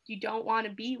you don't want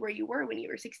to be where you were when you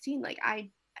were 16. Like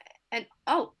and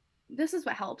oh, this is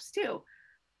what helps too.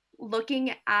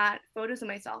 Looking at photos of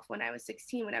myself when I was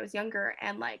 16, when I was younger,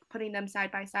 and like putting them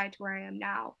side by side to where I am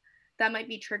now, that might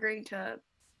be triggering to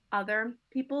other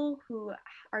people who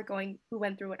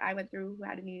went through what I went through, who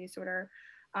had an eating disorder,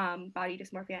 body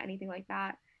dysmorphia, anything like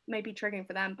that. It might be triggering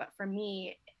for them, but for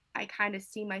me, I kind of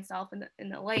see myself in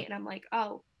the light, and I'm like,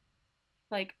 oh,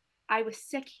 like I was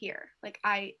sick here. Like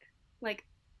I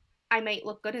might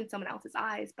look good in someone else's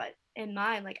eyes, but in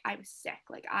mine, like I was sick.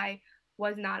 Like I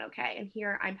was not okay. And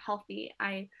here I'm healthy.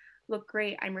 I look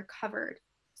great. I'm recovered.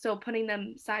 So putting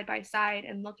them side by side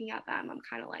and looking at them, I'm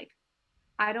kind of like,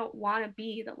 I don't want to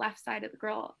be the left side of the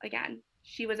girl again.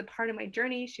 She was a part of my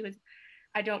journey.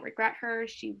 I don't regret her.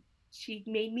 She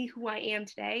made me who I am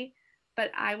today,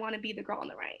 but I want to be the girl on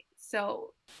the right.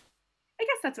 So I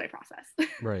guess that's my process.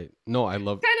 Right. No, I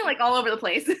love Kind of like all over the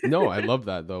place. No, I love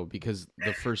that though, because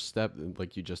the first step,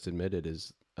 like you just admitted,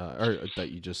 is or that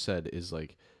you just said, is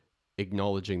like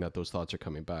acknowledging that those thoughts are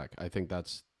coming back. I think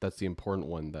that's the important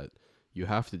one that you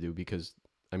have to do, because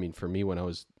I mean, for me, when I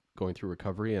was going through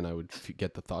recovery and I would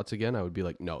get the thoughts again, I would be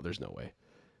like, no, there's no way,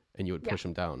 and you would Yeah. push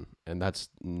them down, and that's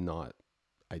not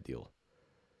ideal.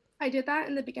 I did that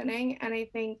in the beginning, and I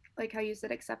think like how you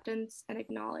said, acceptance and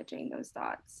acknowledging those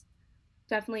thoughts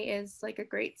definitely is like a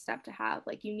great step to have.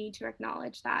 Like you need to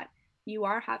acknowledge that you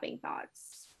are having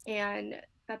thoughts and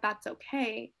that that's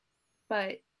okay,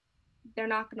 but they're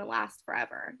not going to last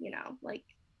forever, like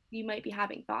you might be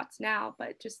having thoughts now,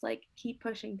 but just like keep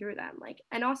pushing through them. Like,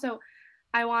 and also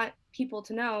I want people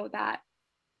to know that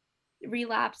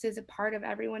relapse is a part of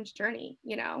everyone's journey,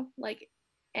 like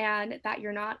and that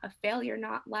you're not a failure,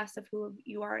 not less of who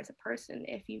you are as a person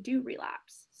if you do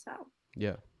relapse. So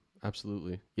Yeah,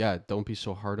 absolutely. Yeah, don't be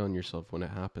so hard on yourself when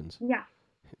it happens. yeah,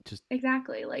 Just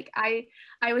exactly. Like I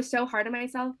was so hard on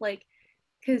myself, like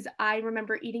because I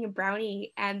remember eating a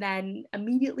brownie and then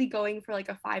immediately going for like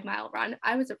a 5 mile run.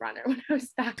 I was a runner when I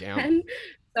was back damn. then.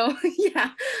 So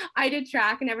yeah, I did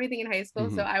track and everything in high school.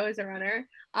 So Mhm. I was a runner.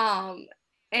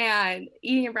 And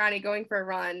eating a brownie, going for a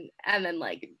run, and then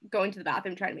like going to the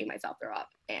bathroom trying to make myself throw up.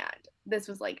 And this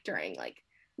was like during like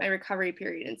my recovery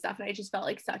period and stuff. And I just felt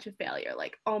like such a failure.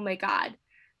 Like, oh my God.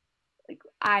 Like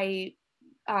I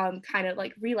kind of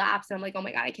like relapsed and I'm like, oh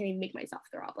my God, I can't even make myself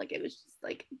throw up. Like it was just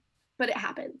like, but it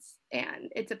happens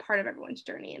and it's a part of everyone's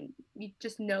journey, and you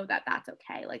just know that that's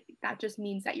okay. Like that just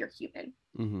means that you're human.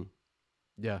 Mhm.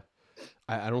 Yeah.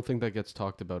 I don't think that gets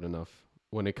talked about enough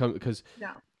when it comes, because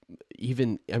No.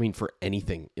 even, I mean, for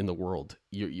anything in the world,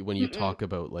 when you Mm-mm. talk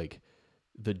about like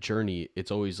the journey, it's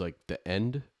always like the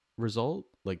end result,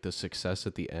 like the success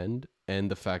at the end, and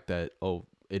the fact that, oh,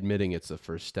 admitting it's the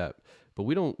first step. But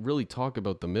we don't really talk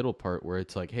about the middle part where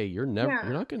it's like, hey, you're Yeah.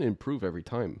 not going to improve every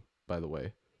time, by the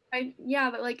way.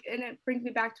 Yeah, but like, and it brings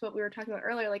me back to what we were talking about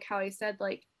earlier, like how I said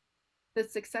like the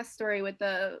success story with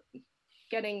the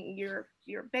getting you're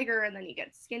bigger and then you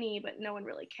get skinny, but no one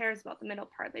really cares about the middle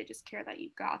part. They just care that you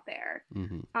got there.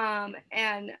 Hmm.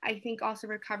 And I think also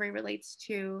recovery relates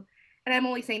to, and I'm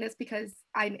only saying this because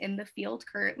I'm in the field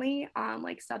currently,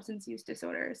 like substance use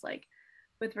disorders. Like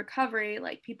with recovery,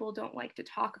 like people don't like to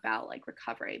talk about like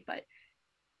recovery, but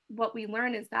what we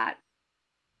learn is that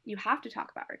you have to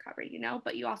talk about recovery, you know,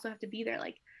 but you also have to be there.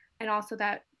 Like, and also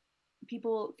that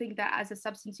people think that as a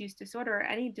substance use disorder or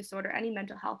any disorder, any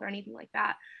mental health or anything like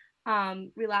that,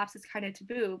 relapse is kind of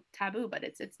taboo, but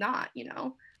it's not, you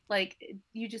know. Like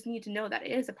you just need to know that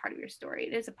it is a part of your story.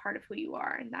 It is a part of who you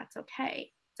are, and that's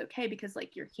okay. It's okay because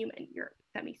like you're human.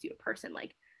 That makes you a person.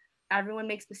 Like everyone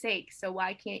makes mistakes, so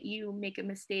why can't you make a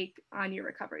mistake on your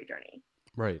recovery journey?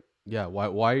 Right. Yeah.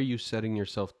 Why are you setting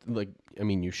yourself, like, I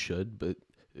mean, you should, but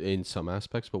in some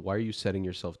aspects, but why are you setting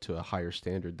yourself to a higher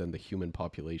standard than the human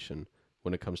population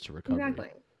when it comes to recovery? Exactly.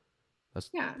 That's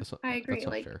Yeah, that's not, I that's agree.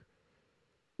 not Like fair.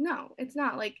 no, it's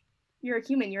not. Like you're a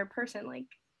human. You're a person. Like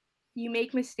you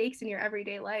make mistakes in your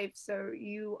everyday life, so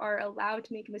you are allowed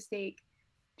to make a mistake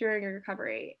during your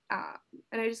recovery.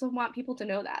 And I just want people to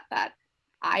know that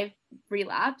I've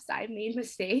relapsed, I've made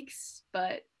mistakes,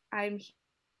 but I'm.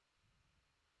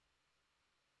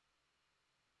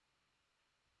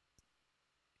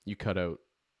 You cut out.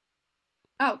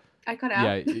 Oh, I cut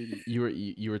Yeah, out.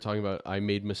 you were talking about I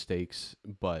made mistakes,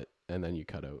 but, and then you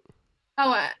cut out.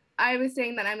 Oh, I was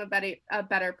saying that I'm a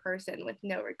better person with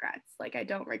no regrets. Like I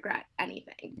don't regret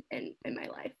anything in my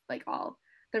life, like all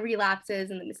the relapses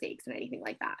and the mistakes and anything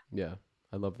like that. Yeah,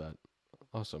 I love that.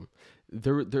 Awesome.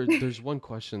 There's one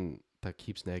question that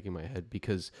keeps nagging my head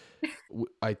because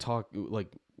I talk,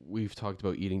 like, we've talked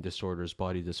about eating disorders,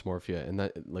 body dysmorphia, and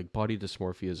that, like, body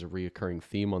dysmorphia is a reoccurring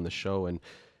theme on the show. And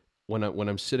when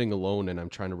I'm sitting alone and I'm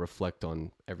trying to reflect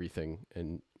on everything,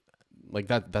 and like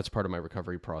that's part of my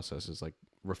recovery process, is like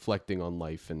reflecting on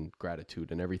life and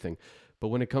gratitude and everything. But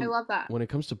I love that. when it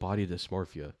comes to body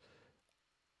dysmorphia,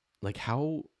 like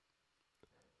how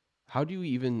do you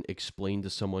even explain to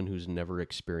someone who's never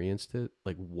experienced it,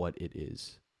 like, what it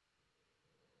is?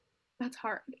 That's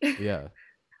hard. Yeah.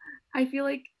 I feel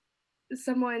like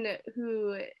someone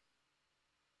who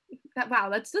that wow,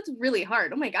 that's really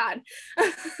hard. Oh my god.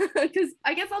 Because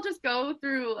I guess I'll just go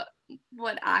through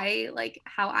what I like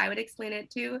how I would explain it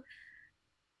to.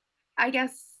 I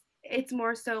guess it's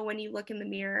more so when you look in the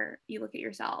mirror, you look at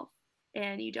yourself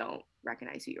and you don't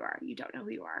recognize who you are. You don't know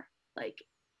who you are. Like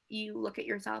you look at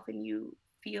yourself and you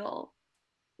feel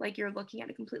like you're looking at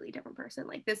a completely different person.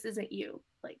 Like this isn't you.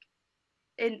 Like,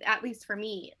 and at least for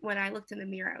me, when I looked in the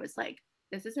mirror, I was like,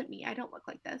 this isn't me. I don't look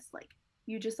like this. Like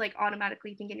you just like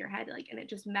automatically think in your head, like, and it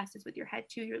just messes with your head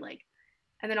too. You're like,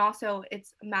 and then also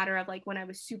it's a matter of like when I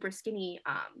was super skinny,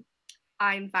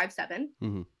 I'm 5'7".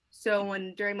 Hmm. So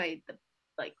when during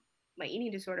like my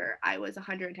eating disorder, I was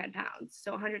 110 pounds.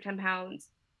 So 110 pounds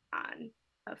on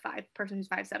a person who's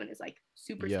 5'7" is like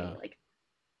super Yeah. skinny, like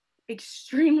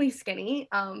extremely skinny,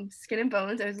 skin and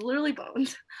bones. I was literally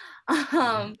bones.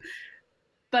 um,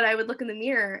 but I would look in the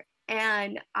mirror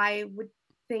and I would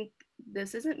think,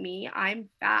 this isn't me. I'm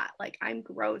fat. Like I'm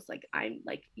gross. Like I'm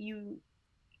like you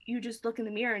just look in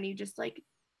the mirror and you just like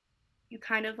you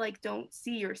kind of like don't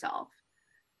see yourself.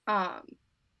 Um,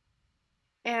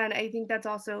 and I think that's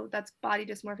body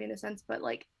dysmorphia in a sense, but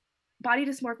like body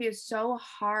dysmorphia is so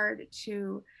hard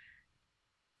to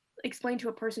explain to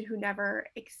a person who never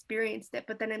experienced it.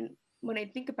 But then when I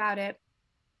think about it,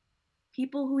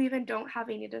 people who even don't have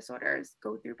eating disorders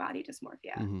go through body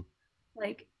dysmorphia. Mm-hmm.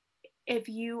 Like if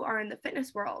you are in the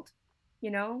fitness world,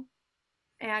 you know,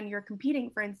 and you're competing,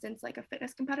 for instance, like a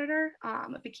fitness competitor, a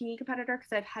bikini competitor,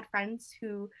 because I've had friends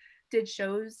who did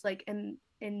shows like in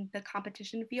the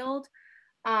competition field,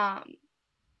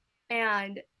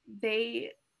 and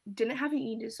they didn't have an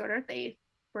eating disorder. They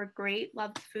were great,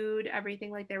 loved food,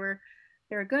 everything. Like they were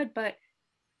good. But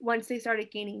once they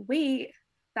started gaining weight,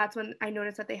 that's when I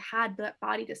noticed that they had that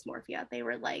body dysmorphia. They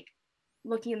were like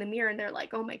looking in the mirror and they're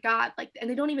like, oh my God, like, and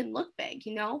they don't even look big,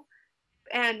 you know?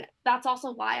 And that's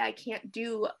also why I can't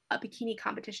do a bikini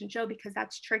competition show, because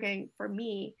that's triggering for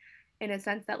me in a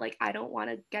sense that like I don't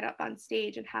want to get up on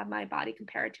stage and have my body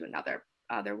compared to another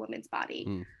other woman's body.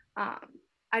 Mm.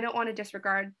 I don't want to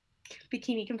disregard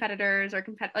bikini competitors or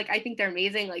like I think they're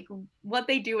amazing. Like what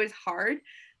they do is hard,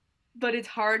 but it's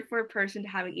hard for a person to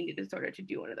have an eating disorder to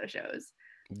do one of those shows.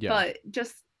 Yeah. But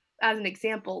just as an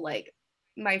example, like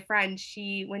my friend,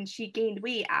 when she gained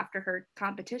weight after her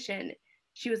competition,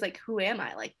 she was like, who am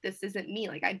I? Like, this isn't me.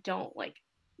 Like, I don't like,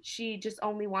 she just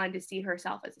only wanted to see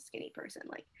herself as a skinny person.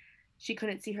 Like, she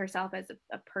couldn't see herself as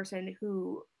a person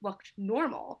who looked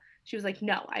normal. She was like,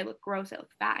 no, I look gross. I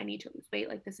look fat. I need to lose weight.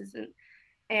 Like, this isn't.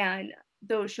 And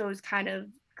those shows kind of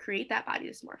create that body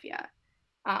dysmorphia.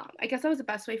 I guess that was the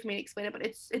best way for me to explain it, but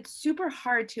it's super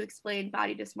hard to explain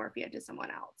body dysmorphia to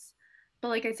someone else. But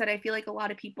like I said, I feel like a lot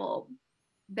of people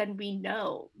then we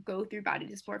know go through body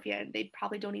dysmorphia and they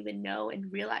probably don't even know and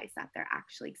realize that they're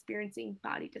actually experiencing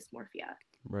body dysmorphia.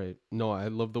 Right. No, I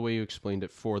love the way you explained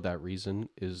it for that reason.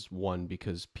 Is one,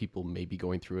 because people may be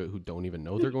going through it who don't even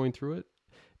know they're going through it.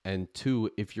 And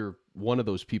two, if you're one of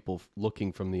those people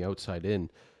looking from the outside in,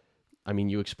 I mean,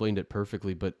 you explained it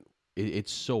perfectly, but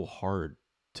it's so hard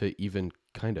to even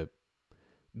kind of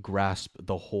grasp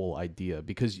the whole idea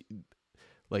because,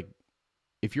 like,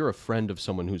 if you're a friend of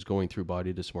someone who's going through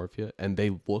body dysmorphia and they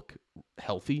look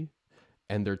healthy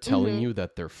and they're telling you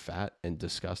that they're fat and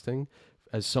disgusting,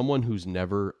 as someone who's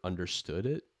never understood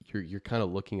it, you're kind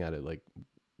of looking at it like,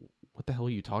 what the hell are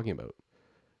you talking about?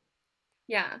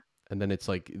 Yeah. And then it's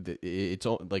like it's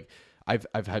all like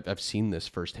I've seen this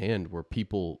firsthand where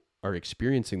people are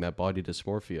experiencing that body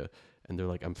dysmorphia and they're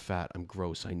like, I'm fat, I'm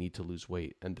gross, I need to lose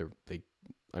weight, and they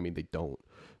don't,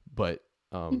 but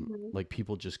like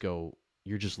people just go,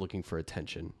 you're just looking for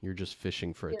attention, you're just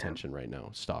fishing for attention right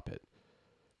now, stop it.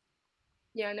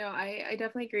 Yeah, no, I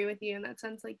definitely agree with you in that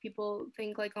sense. Like people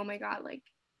think like, oh my God, like,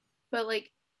 but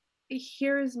like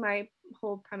here's my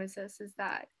whole premises is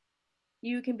that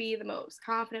you can be the most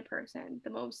confident person, the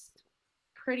most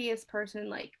prettiest person,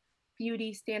 like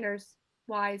beauty standards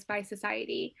wise by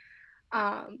society,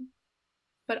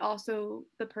 but also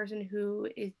the person who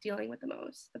is dealing with the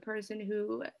most, the person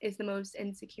who is the most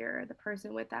insecure, the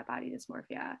person with that body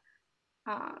dysmorphia.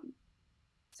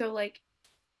 So like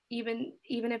even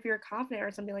if you're confident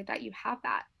or something like that, you have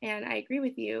that. And I agree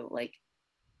with you. Like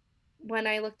when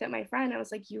I looked at my friend, I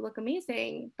was like, you look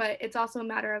amazing. But it's also a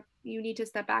matter of you need to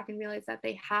step back and realize that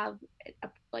they have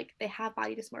they have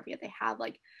body dysmorphia. They have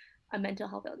like a mental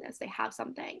health illness. They have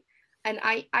something. And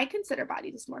I consider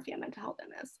body dysmorphia a mental health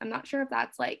illness. I'm not sure if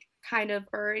that's like kind of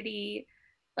already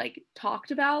like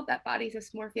talked about that body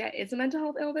dysmorphia is a mental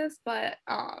health illness, but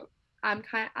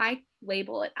I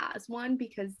label it as one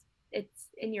because it's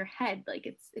in your head, like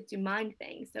it's your mind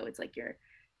thing. So it's like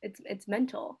it's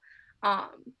mental.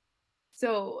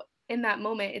 So in that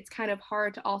moment, it's kind of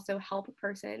hard to also help a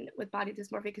person with body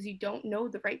dysmorphia because you don't know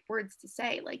the right words to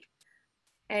say. Like,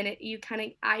 and you kind of,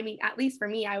 I mean, at least for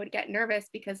me, I would get nervous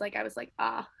because like I was like,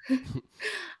 I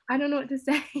don't know what to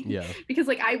say. Yeah. Because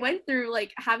like I went through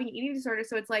like having an eating disorder,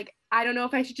 so it's like I don't know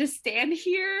if I should just stand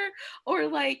here or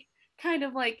like kind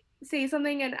of like say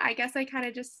something. And I guess I kind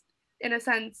of just, in a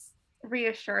sense,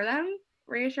 reassure them.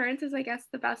 Reassurance is, I guess,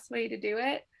 the best way to do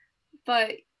it.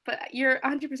 But you're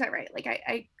 100% right. Like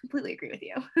I completely agree with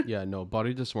you. Yeah, no,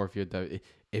 body dysmorphia,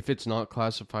 if it's not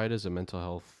classified as a mental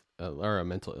health or a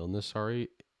mental illness, sorry,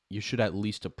 you should at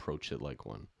least approach it like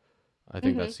one. I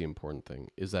think that's the important thing,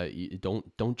 is that you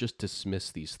don't just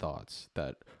dismiss these thoughts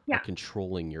that are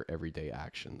controlling your everyday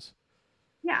actions.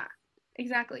 Yeah,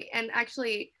 exactly. And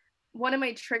actually, one of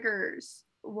my triggers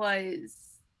was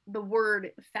the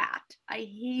word fat. I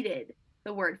hated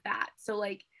the word fat. So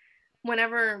like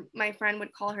whenever my friend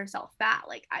would call herself fat,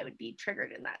 like I would be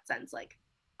triggered in that sense. Like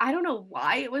I don't know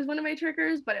why it was one of my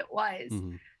triggers, but it was.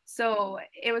 So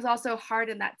it was also hard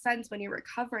in that sense when you're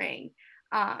recovering.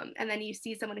 And then you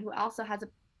see someone who also has a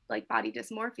like body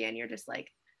dysmorphia and you're just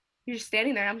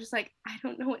standing there. I'm just like, I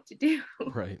don't know what to do.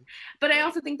 Right. But I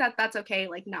also think that that's okay,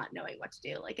 like not knowing what to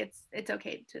do. Like it's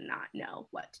okay to not know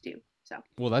what to do. So.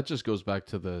 Well, that just goes back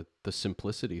to the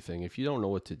simplicity thing. If you don't know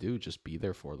what to do, just be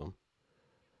there for them.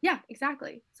 Yeah,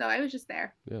 exactly. So I was just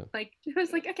there. Yeah. Like, I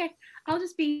was like, okay, I'll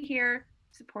just be here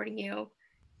supporting you,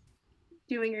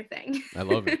 doing your thing. I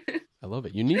love it. I love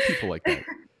it. You need people like that.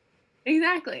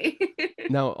 Exactly.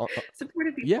 Now,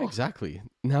 Supportive people. yeah, exactly.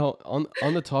 Now,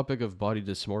 on the topic of body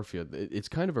dysmorphia, it's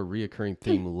kind of a reoccurring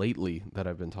theme lately that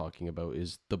I've been talking about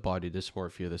is the body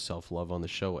dysmorphia, the self-love on the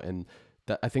show. And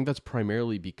that I think that's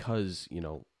primarily because,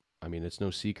 I mean, it's no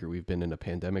secret we've been in a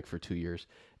pandemic for 2 years,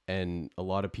 and a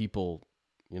lot of people,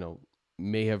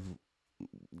 may have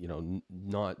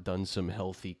not done some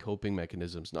healthy coping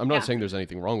mechanisms. I'm not saying there's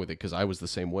anything wrong with it, because I was the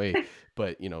same way,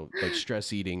 but like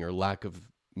stress eating or lack of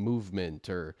movement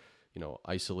or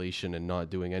isolation and not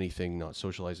doing anything, not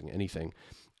socializing anything.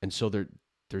 And so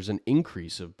there's an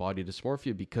increase of body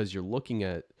dysmorphia because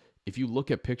if you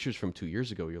look at pictures from 2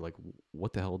 years ago, you're like,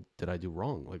 what the hell did I do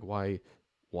wrong? Like, why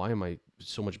am I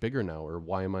so much bigger now? Or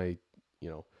why am I,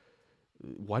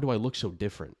 why do I look so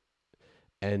different?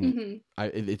 And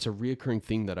it's a reoccurring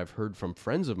thing that I've heard from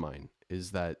friends of mine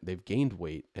is that they've gained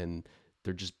weight and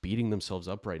they're just beating themselves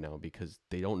up right now because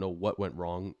they don't know what went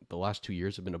wrong. The last 2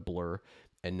 years have been a blur,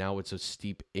 and now it's a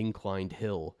steep inclined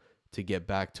hill to get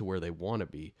back to where they want to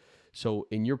be. So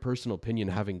in your personal opinion,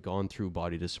 having gone through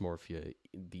body dysmorphia,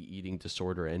 the eating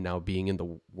disorder, and now being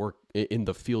in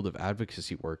the field of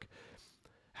advocacy work,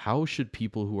 how should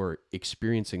people who are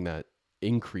experiencing that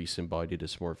increase in body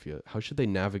dysmorphia, how should they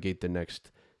navigate the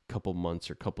next couple months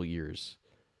or couple years?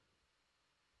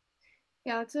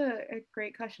 Yeah, that's a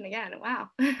great question again. Wow.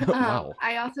 Wow.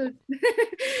 I also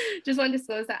just want to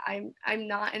disclose that I'm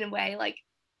not in a way like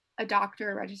a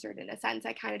doctor registered in a sense.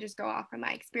 I kind of just go off from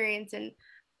my experience, and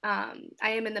I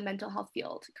am in the mental health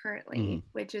field currently,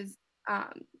 which is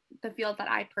the field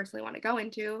that I personally want to go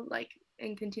into, like,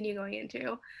 and continue going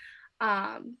into.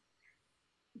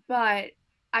 But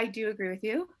I do agree with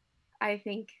you. I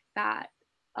think that,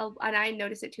 and I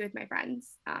notice it too with my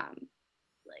friends.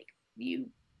 Like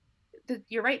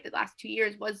you're right. The last 2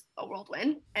 years was a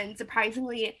whirlwind, and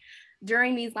surprisingly,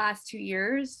 during these last 2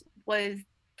 years was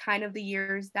kind of the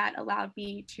years that allowed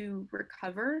me to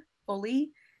recover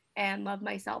fully and love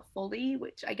myself fully.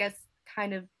 Which I guess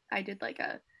kind of I did like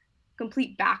a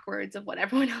complete backwards of what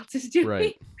everyone else is doing.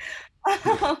 Right.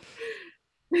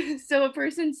 So a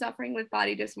person suffering with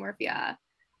body dysmorphia,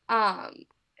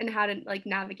 and how to like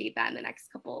navigate that in the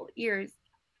next couple years,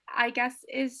 I guess,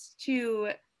 is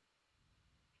to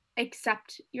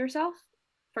accept yourself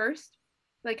first,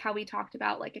 like how we talked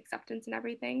about like acceptance and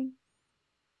everything.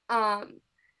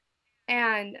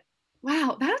 And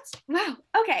wow,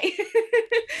 okay.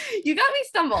 You got me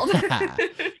stumbled.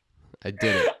 I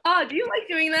did it. Oh, do you like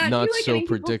doing that? Not do you like so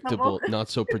predictable. Not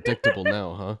so predictable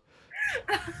now,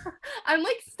 huh? I'm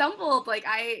like stumbled, like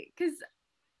because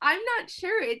I'm not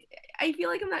sure. I feel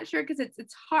like I'm not sure because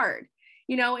it's hard.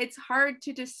 It's hard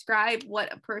to describe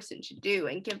what a person should do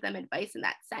and give them advice in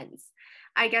that sense.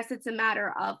 I guess it's a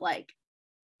matter of like,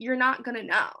 you're not gonna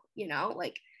know,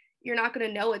 like you're not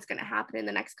gonna know what's gonna happen in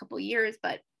the next couple of years.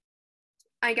 But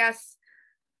I guess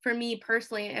for me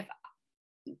personally, if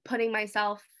putting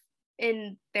myself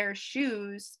in their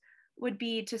shoes would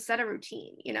be to set a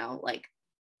routine, like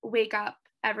wake up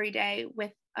every day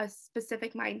with a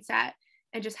specific mindset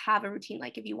and just have a routine.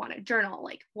 Like if you want to journal,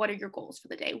 like what are your goals for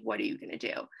the day? What are you going to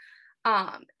do?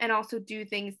 And also do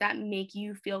things that make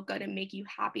you feel good and make you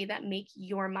happy, that make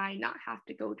your mind not have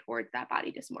to go towards that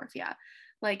body dysmorphia.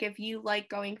 Like if you like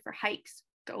going for hikes,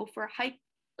 go for a hike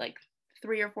like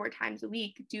 3 or 4 times a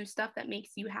week. Do stuff that makes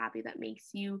you happy, that makes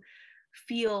you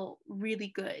feel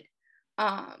really good.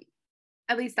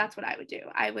 At least that's what I would do.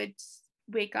 I would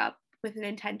wake up with an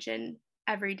intention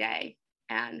every day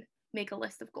and make a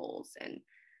list of goals and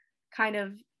kind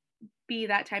of be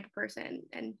that type of person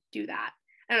and do that.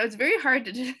 And it's very hard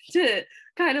to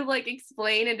kind of like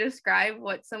explain and describe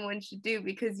what someone should do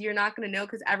because you're not going to know,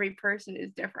 because every person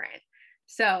is different.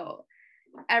 So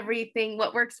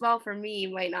what works well for me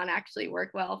might not actually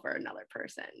work well for another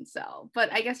person. So,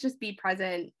 but I guess just be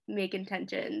present, make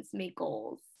intentions, make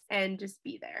goals, and just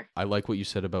be there. I like what you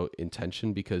said about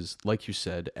intention because, like you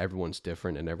said, everyone's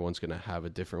different and everyone's going to have a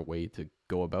different way to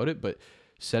go about it. But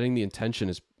setting the intention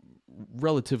is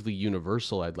relatively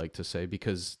universal, I'd like to say,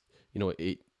 because,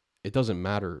 it doesn't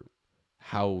matter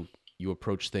how you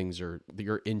approach things or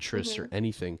your interests or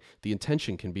anything. The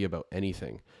intention can be about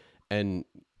anything. And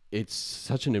it's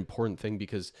such an important thing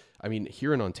because, I mean,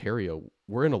 here in Ontario,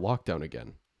 we're in a lockdown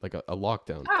again, like a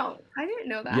lockdown. Oh, I didn't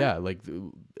know that. Yeah, like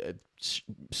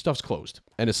stuff's closed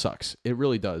and it sucks. It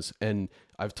really does. And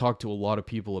I've talked to a lot of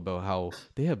people about how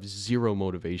they have zero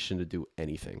motivation to do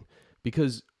anything.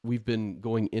 because we've been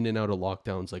going in and out of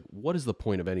lockdowns, like what is the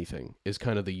point of anything is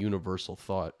kind of the universal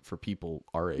thought for people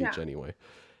our age Yeah. anyway.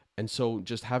 And so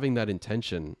just having that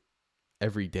intention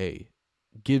every day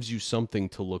gives you something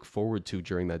to look forward to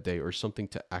during that day, or something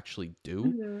to actually do,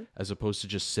 Hmm. as opposed to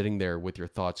just sitting there with your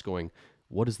thoughts going,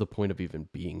 what is the point of even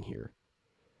being here?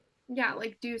 Yeah,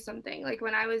 like do something. Like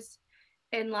when I was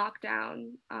in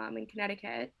lockdown in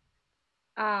Connecticut,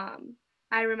 um,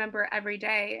 I remember every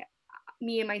day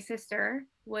me and my sister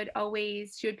would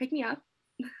always, she would pick me up,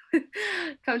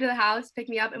 come to the house, pick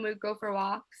me up, and we would go for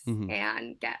walks Mm-hmm.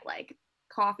 and get like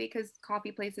coffee, because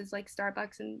coffee places like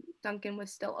Starbucks and Dunkin'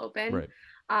 was still open.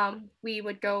 Right. We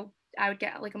would go, I would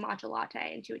get like a matcha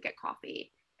latte and she would get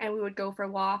coffee, and we would go for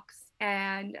walks,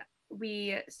 and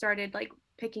we started like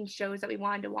picking shows that we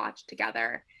wanted to watch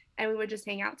together, and we would just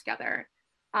hang out together.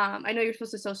 I know you're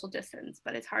supposed to social distance,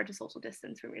 but it's hard to social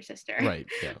distance from your sister, Right.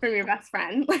 Yeah. from your best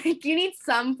friend. Like you need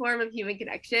some form of human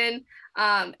connection.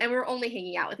 And we were only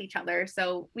hanging out with each other,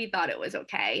 so we thought it was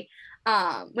okay,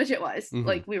 which it was. Mm-hmm.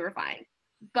 Like we were fine.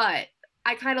 But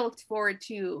I kind of looked forward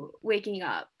to waking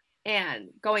up and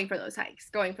going for those hikes,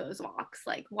 going for those walks,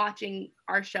 like watching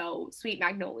our show, Sweet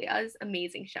Magnolias,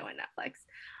 amazing show on Netflix.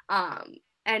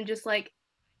 And just like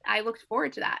I looked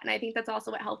forward to that. And I think that's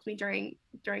also what helped me during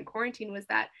quarantine, was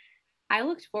that I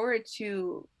looked forward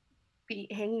to be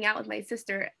hanging out with my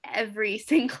sister every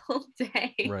single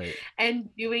day Right. and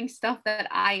doing stuff that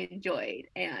I enjoyed.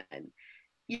 And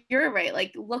you're right,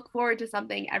 like look forward to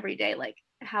something every day, like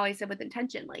how I said with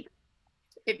intention. Like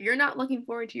if you're not looking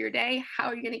forward to your day, how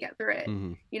are you going to get through it?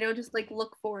 Mm-hmm. You know, just like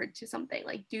look forward to something,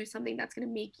 like do something that's going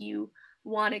to make you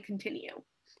want to continue.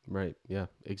 Right. Yeah,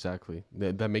 exactly.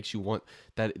 That makes you want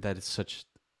that is such,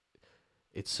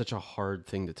 it's such a hard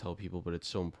thing to tell people, but it's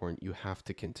so important. You have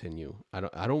to continue.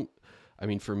 I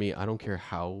mean, for me, I don't care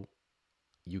how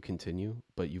you continue,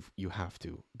 but you have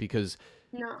to, because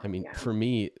No, I mean, yeah. for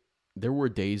me, there were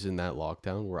days in that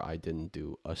lockdown where I didn't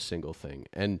do a single thing.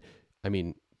 And I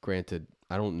mean, granted,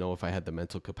 I don't know if I had the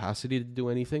mental capacity to do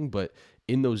anything, but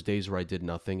in those days where I did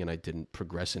nothing and I didn't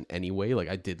progress in any way, like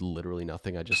I did literally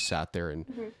nothing. I just sat there and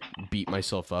Mm-hmm. beat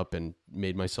myself up and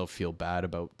made myself feel bad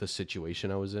about the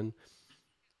situation I was in.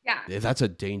 Yeah. That's a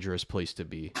dangerous place to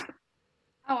be.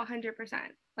 Oh, 100%.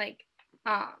 Like,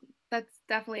 um, that's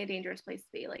definitely a dangerous place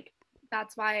to be. Like,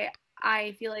 that's why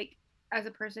I feel like, as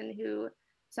a person who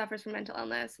suffers from mental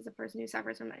illness, as a person who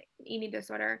suffers from an eating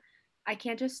disorder, I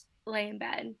can't just lay in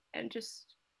bed and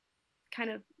just kind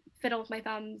of fiddle with my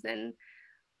thumbs and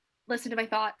listen to my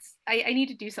thoughts. I need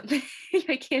to do something.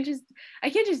 I can't just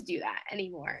do that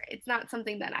anymore. It's not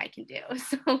something that I can do.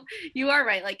 So you are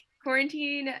right. Like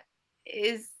quarantine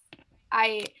is,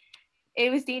 I it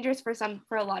was dangerous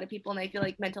for a lot of people, and I feel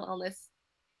like mental illness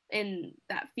in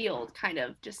that field kind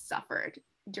of just suffered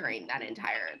during that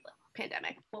entire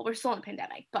pandemic. Well, we're still in a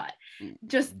pandemic, but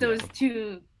just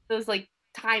Yeah. those like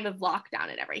time of lockdown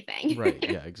and everything. Right.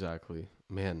 Yeah, exactly.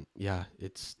 Man, yeah,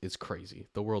 it's crazy.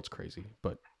 The world's crazy,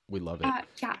 but we love it.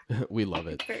 Yeah, We love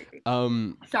it. it's very creepy.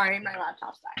 Um Sorry, my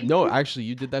laptop's no, dying. actually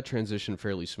you did that transition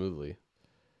fairly smoothly.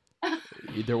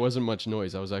 There wasn't much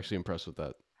noise. I was actually impressed with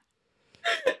that.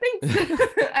 Thanks.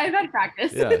 I've had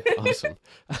practice. Yeah, awesome.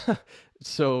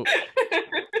 So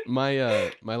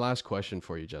my last question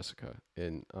for you, Jessica,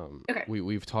 and Okay.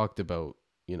 we've talked about,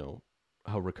 you know,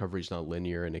 how recovery is not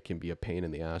linear and it can be a pain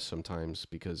in the ass sometimes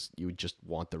because you just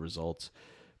want the results.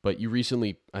 But you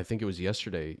recently, I think it was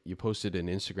yesterday, you posted an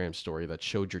Instagram story that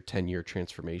showed your 10-year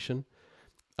transformation.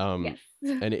 Um, Yes.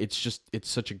 and it's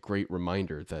such a great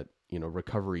reminder that, you know,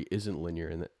 recovery isn't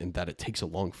linear, and that it takes a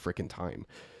long freaking time.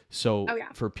 So Oh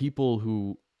yeah. for people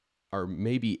who are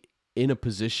maybe in a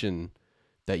position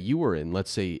that you were in,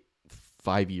 let's say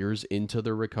 5 years into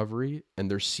their recovery, and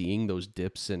they're seeing those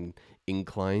dips and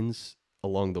inclines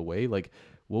along the way, like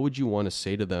what would you want to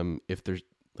say to them if there's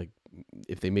like,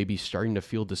 if they may be starting to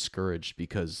feel discouraged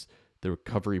because the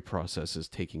recovery process is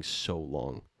taking so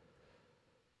long?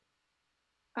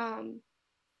 Um,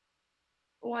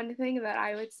 One thing that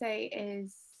I would say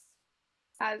is,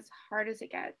 as hard as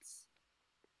it gets,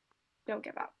 don't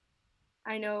give up.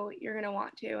 I know you're going to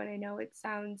want to, and I know it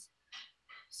sounds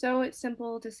so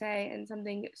simple to say and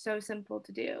something so simple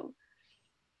to do,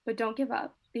 but don't give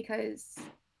up, because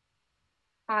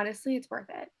honestly, it's worth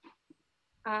it.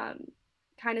 Um,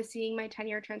 Kind of seeing my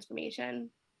 10-year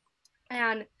transformation,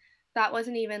 and that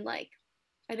wasn't even like,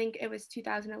 I think it was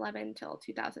 2011 till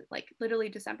 2000, like literally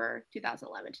December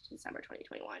 2011 to December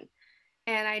 2021.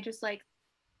 And I just like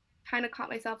kind of caught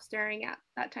myself staring at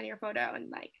that 10-year photo and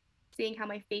like seeing how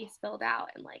my face filled out,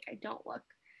 and like I don't look,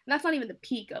 and that's not even the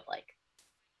peak of like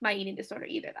my eating disorder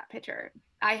either, that picture.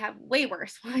 I have way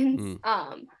worse ones.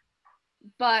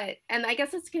 But, and I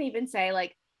guess this can even say,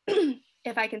 like,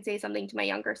 if I can say something to my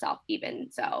younger self, even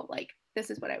so, like, this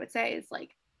is what I would say is,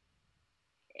 like,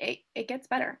 it gets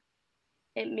better.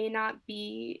 It may not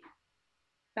be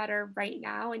better right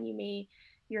now, and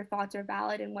your thoughts are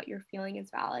valid and what you're feeling is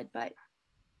valid, but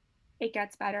it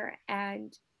gets better.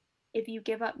 And if you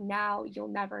give up now, you'll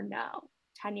never know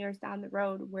 10 years down the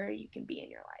road where you can be in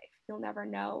your life. You'll never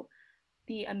know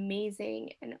the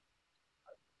amazing and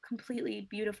completely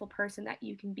beautiful person that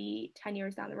you can be 10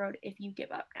 years down the road if you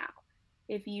give up now.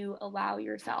 If you allow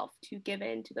yourself to give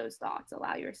in to those thoughts,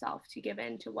 allow yourself to give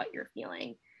in to what you're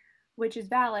feeling, which is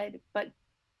valid, but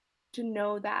to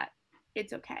know that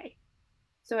it's okay.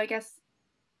 So I guess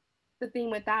the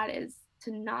thing with that is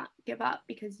to not give up,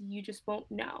 because you just won't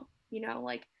know,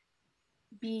 like,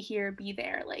 be here, be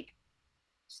there, like,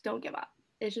 just don't give up.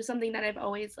 It's just something that I've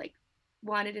always, like,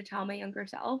 wanted to tell my younger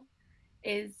self,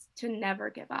 is to never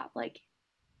give up, like,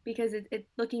 because it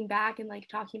looking back and, like,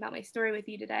 talking about my story with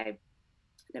you today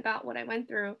about what I went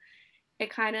through, it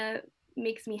kind of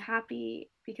makes me happy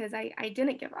because I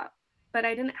didn't give up, but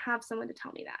I didn't have someone to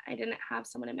tell me that. I didn't have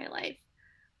someone in my life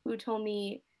who told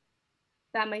me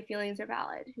that my feelings are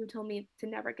valid, who told me to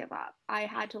never give up. I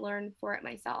had to learn for it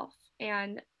myself.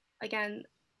 And again,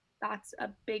 that's a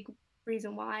big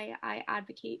reason why I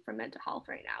advocate for mental health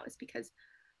right now, is because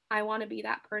I want to be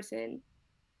that person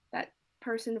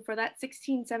for that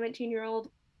 16, 17-year-old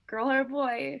girl or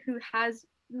boy who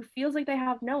feels like they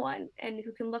have no one and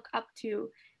who can look up to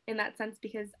in that sense,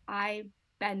 because I've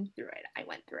been through it. I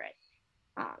went through it.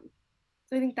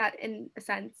 So I think that in a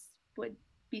sense would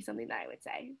be something that I would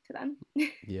say to them.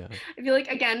 Yeah. I feel like,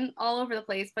 again, all over the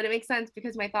place, but it makes sense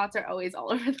because my thoughts are always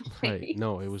all over the place. Right.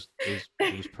 No, it was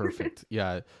perfect.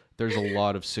 Yeah. There's a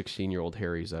lot of 16-year-old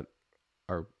Harrys that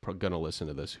are going to listen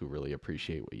to this who really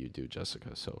appreciate what you do,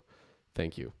 Jessica. So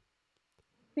thank you.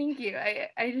 Thank you.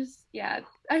 I just, yeah,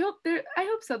 I hope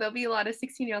so. There'll be a lot of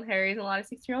 16-year-old Harrys and a lot of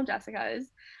 16-year-old Jessicas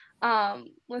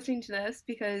listening to this,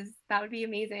 because that would be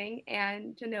amazing.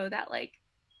 And to know that, like,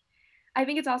 I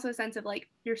think it's also a sense of, like,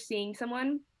 you're seeing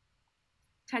someone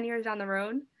 10 years down the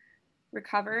road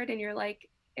recovered, and you're like,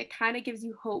 it kind of gives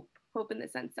you hope in the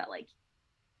sense that, like,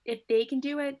 if they can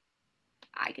do it,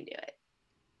 I can do it.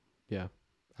 Yeah,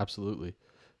 absolutely.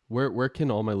 Where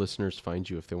can all my listeners find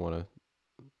you if they want to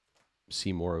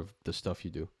see more of the stuff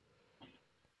you do?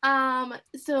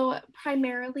 So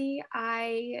primarily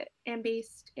I am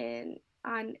based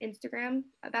on Instagram.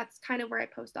 That's kind of where I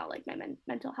post all, like, my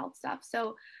mental health stuff.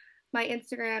 So my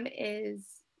Instagram is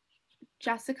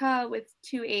Jessica with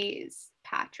 2 A's,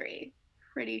 Patrie.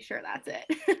 Pretty sure that's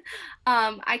it.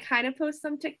 I kind of post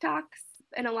some TikToks,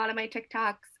 and a lot of my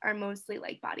TikToks are mostly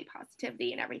like body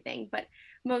positivity and everything, but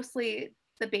mostly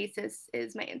the basis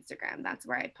is my Instagram. That's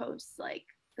where I post, like,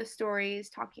 the stories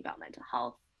talking about mental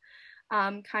health,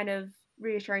 kind of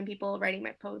reassuring people, writing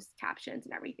my post captions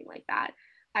and everything like that.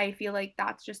 I feel like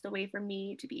that's just a way for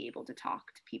me to be able to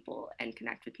talk to people and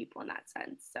connect with people in that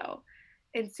sense. So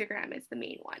Instagram is the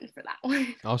main one for that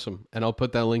one. Awesome. And I'll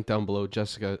put that link down below.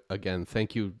 Jessica, again,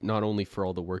 thank you not only for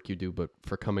all the work you do, but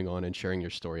for coming on and sharing your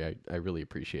story. I really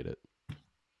appreciate it.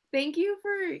 Thank you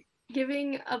for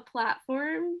giving a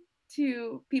platform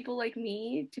to people like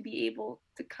me to be able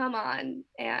to come on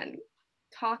and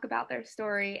talk about their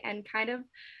story and kind of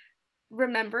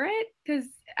remember it, because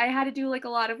I had to do, like, a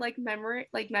lot of, like, memories.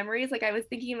 Like, I was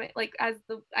thinking, like, I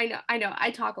know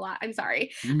I talk a lot, I'm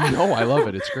sorry. No, I love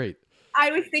it. It's great.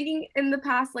 I was thinking in the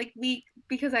past, like, week,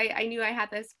 because I knew I had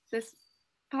this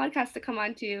podcast to come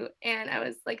on to, and I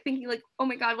was, like, thinking, like, oh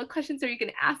my god, what questions are you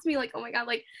gonna ask me, like, oh my god,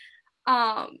 like,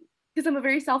 because I'm a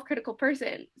very self-critical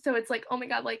person, so it's like, oh my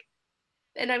god, like,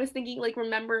 and I was thinking, like,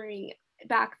 remembering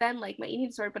back then, like, my eating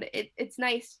disorder, but it's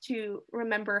nice to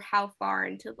remember how far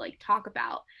and to, like, talk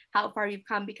about how far you've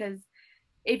come, because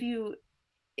if you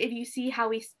see how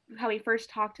we first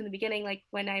talked in the beginning, like,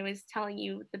 when I was telling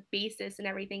you the basis and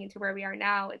everything into where we are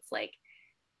now, it's like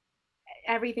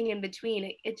everything in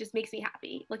between, it just makes me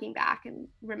happy looking back and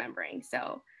remembering.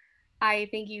 So I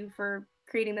thank you for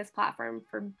creating this platform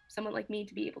for someone like me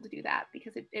to be able to do that,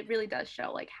 because it really does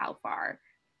show, like, how far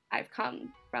I've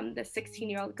come from this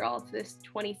 16-year-old girl to this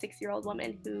 26-year-old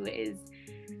woman who is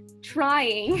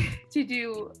trying to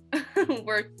do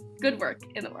good work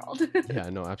in the world. Yeah,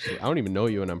 no, absolutely. I don't even know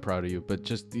you, and I'm proud of you, but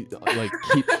just, like,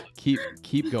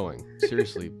 keep going.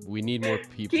 Seriously, we need more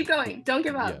people. Keep going. Don't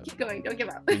give up. Yeah. Keep going. Don't give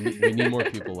up. we need more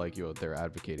people like you out there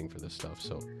advocating for this stuff.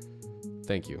 So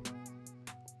thank you.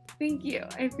 Thank you.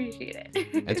 I appreciate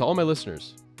it. And to all my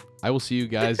listeners, I will see you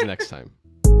guys next time.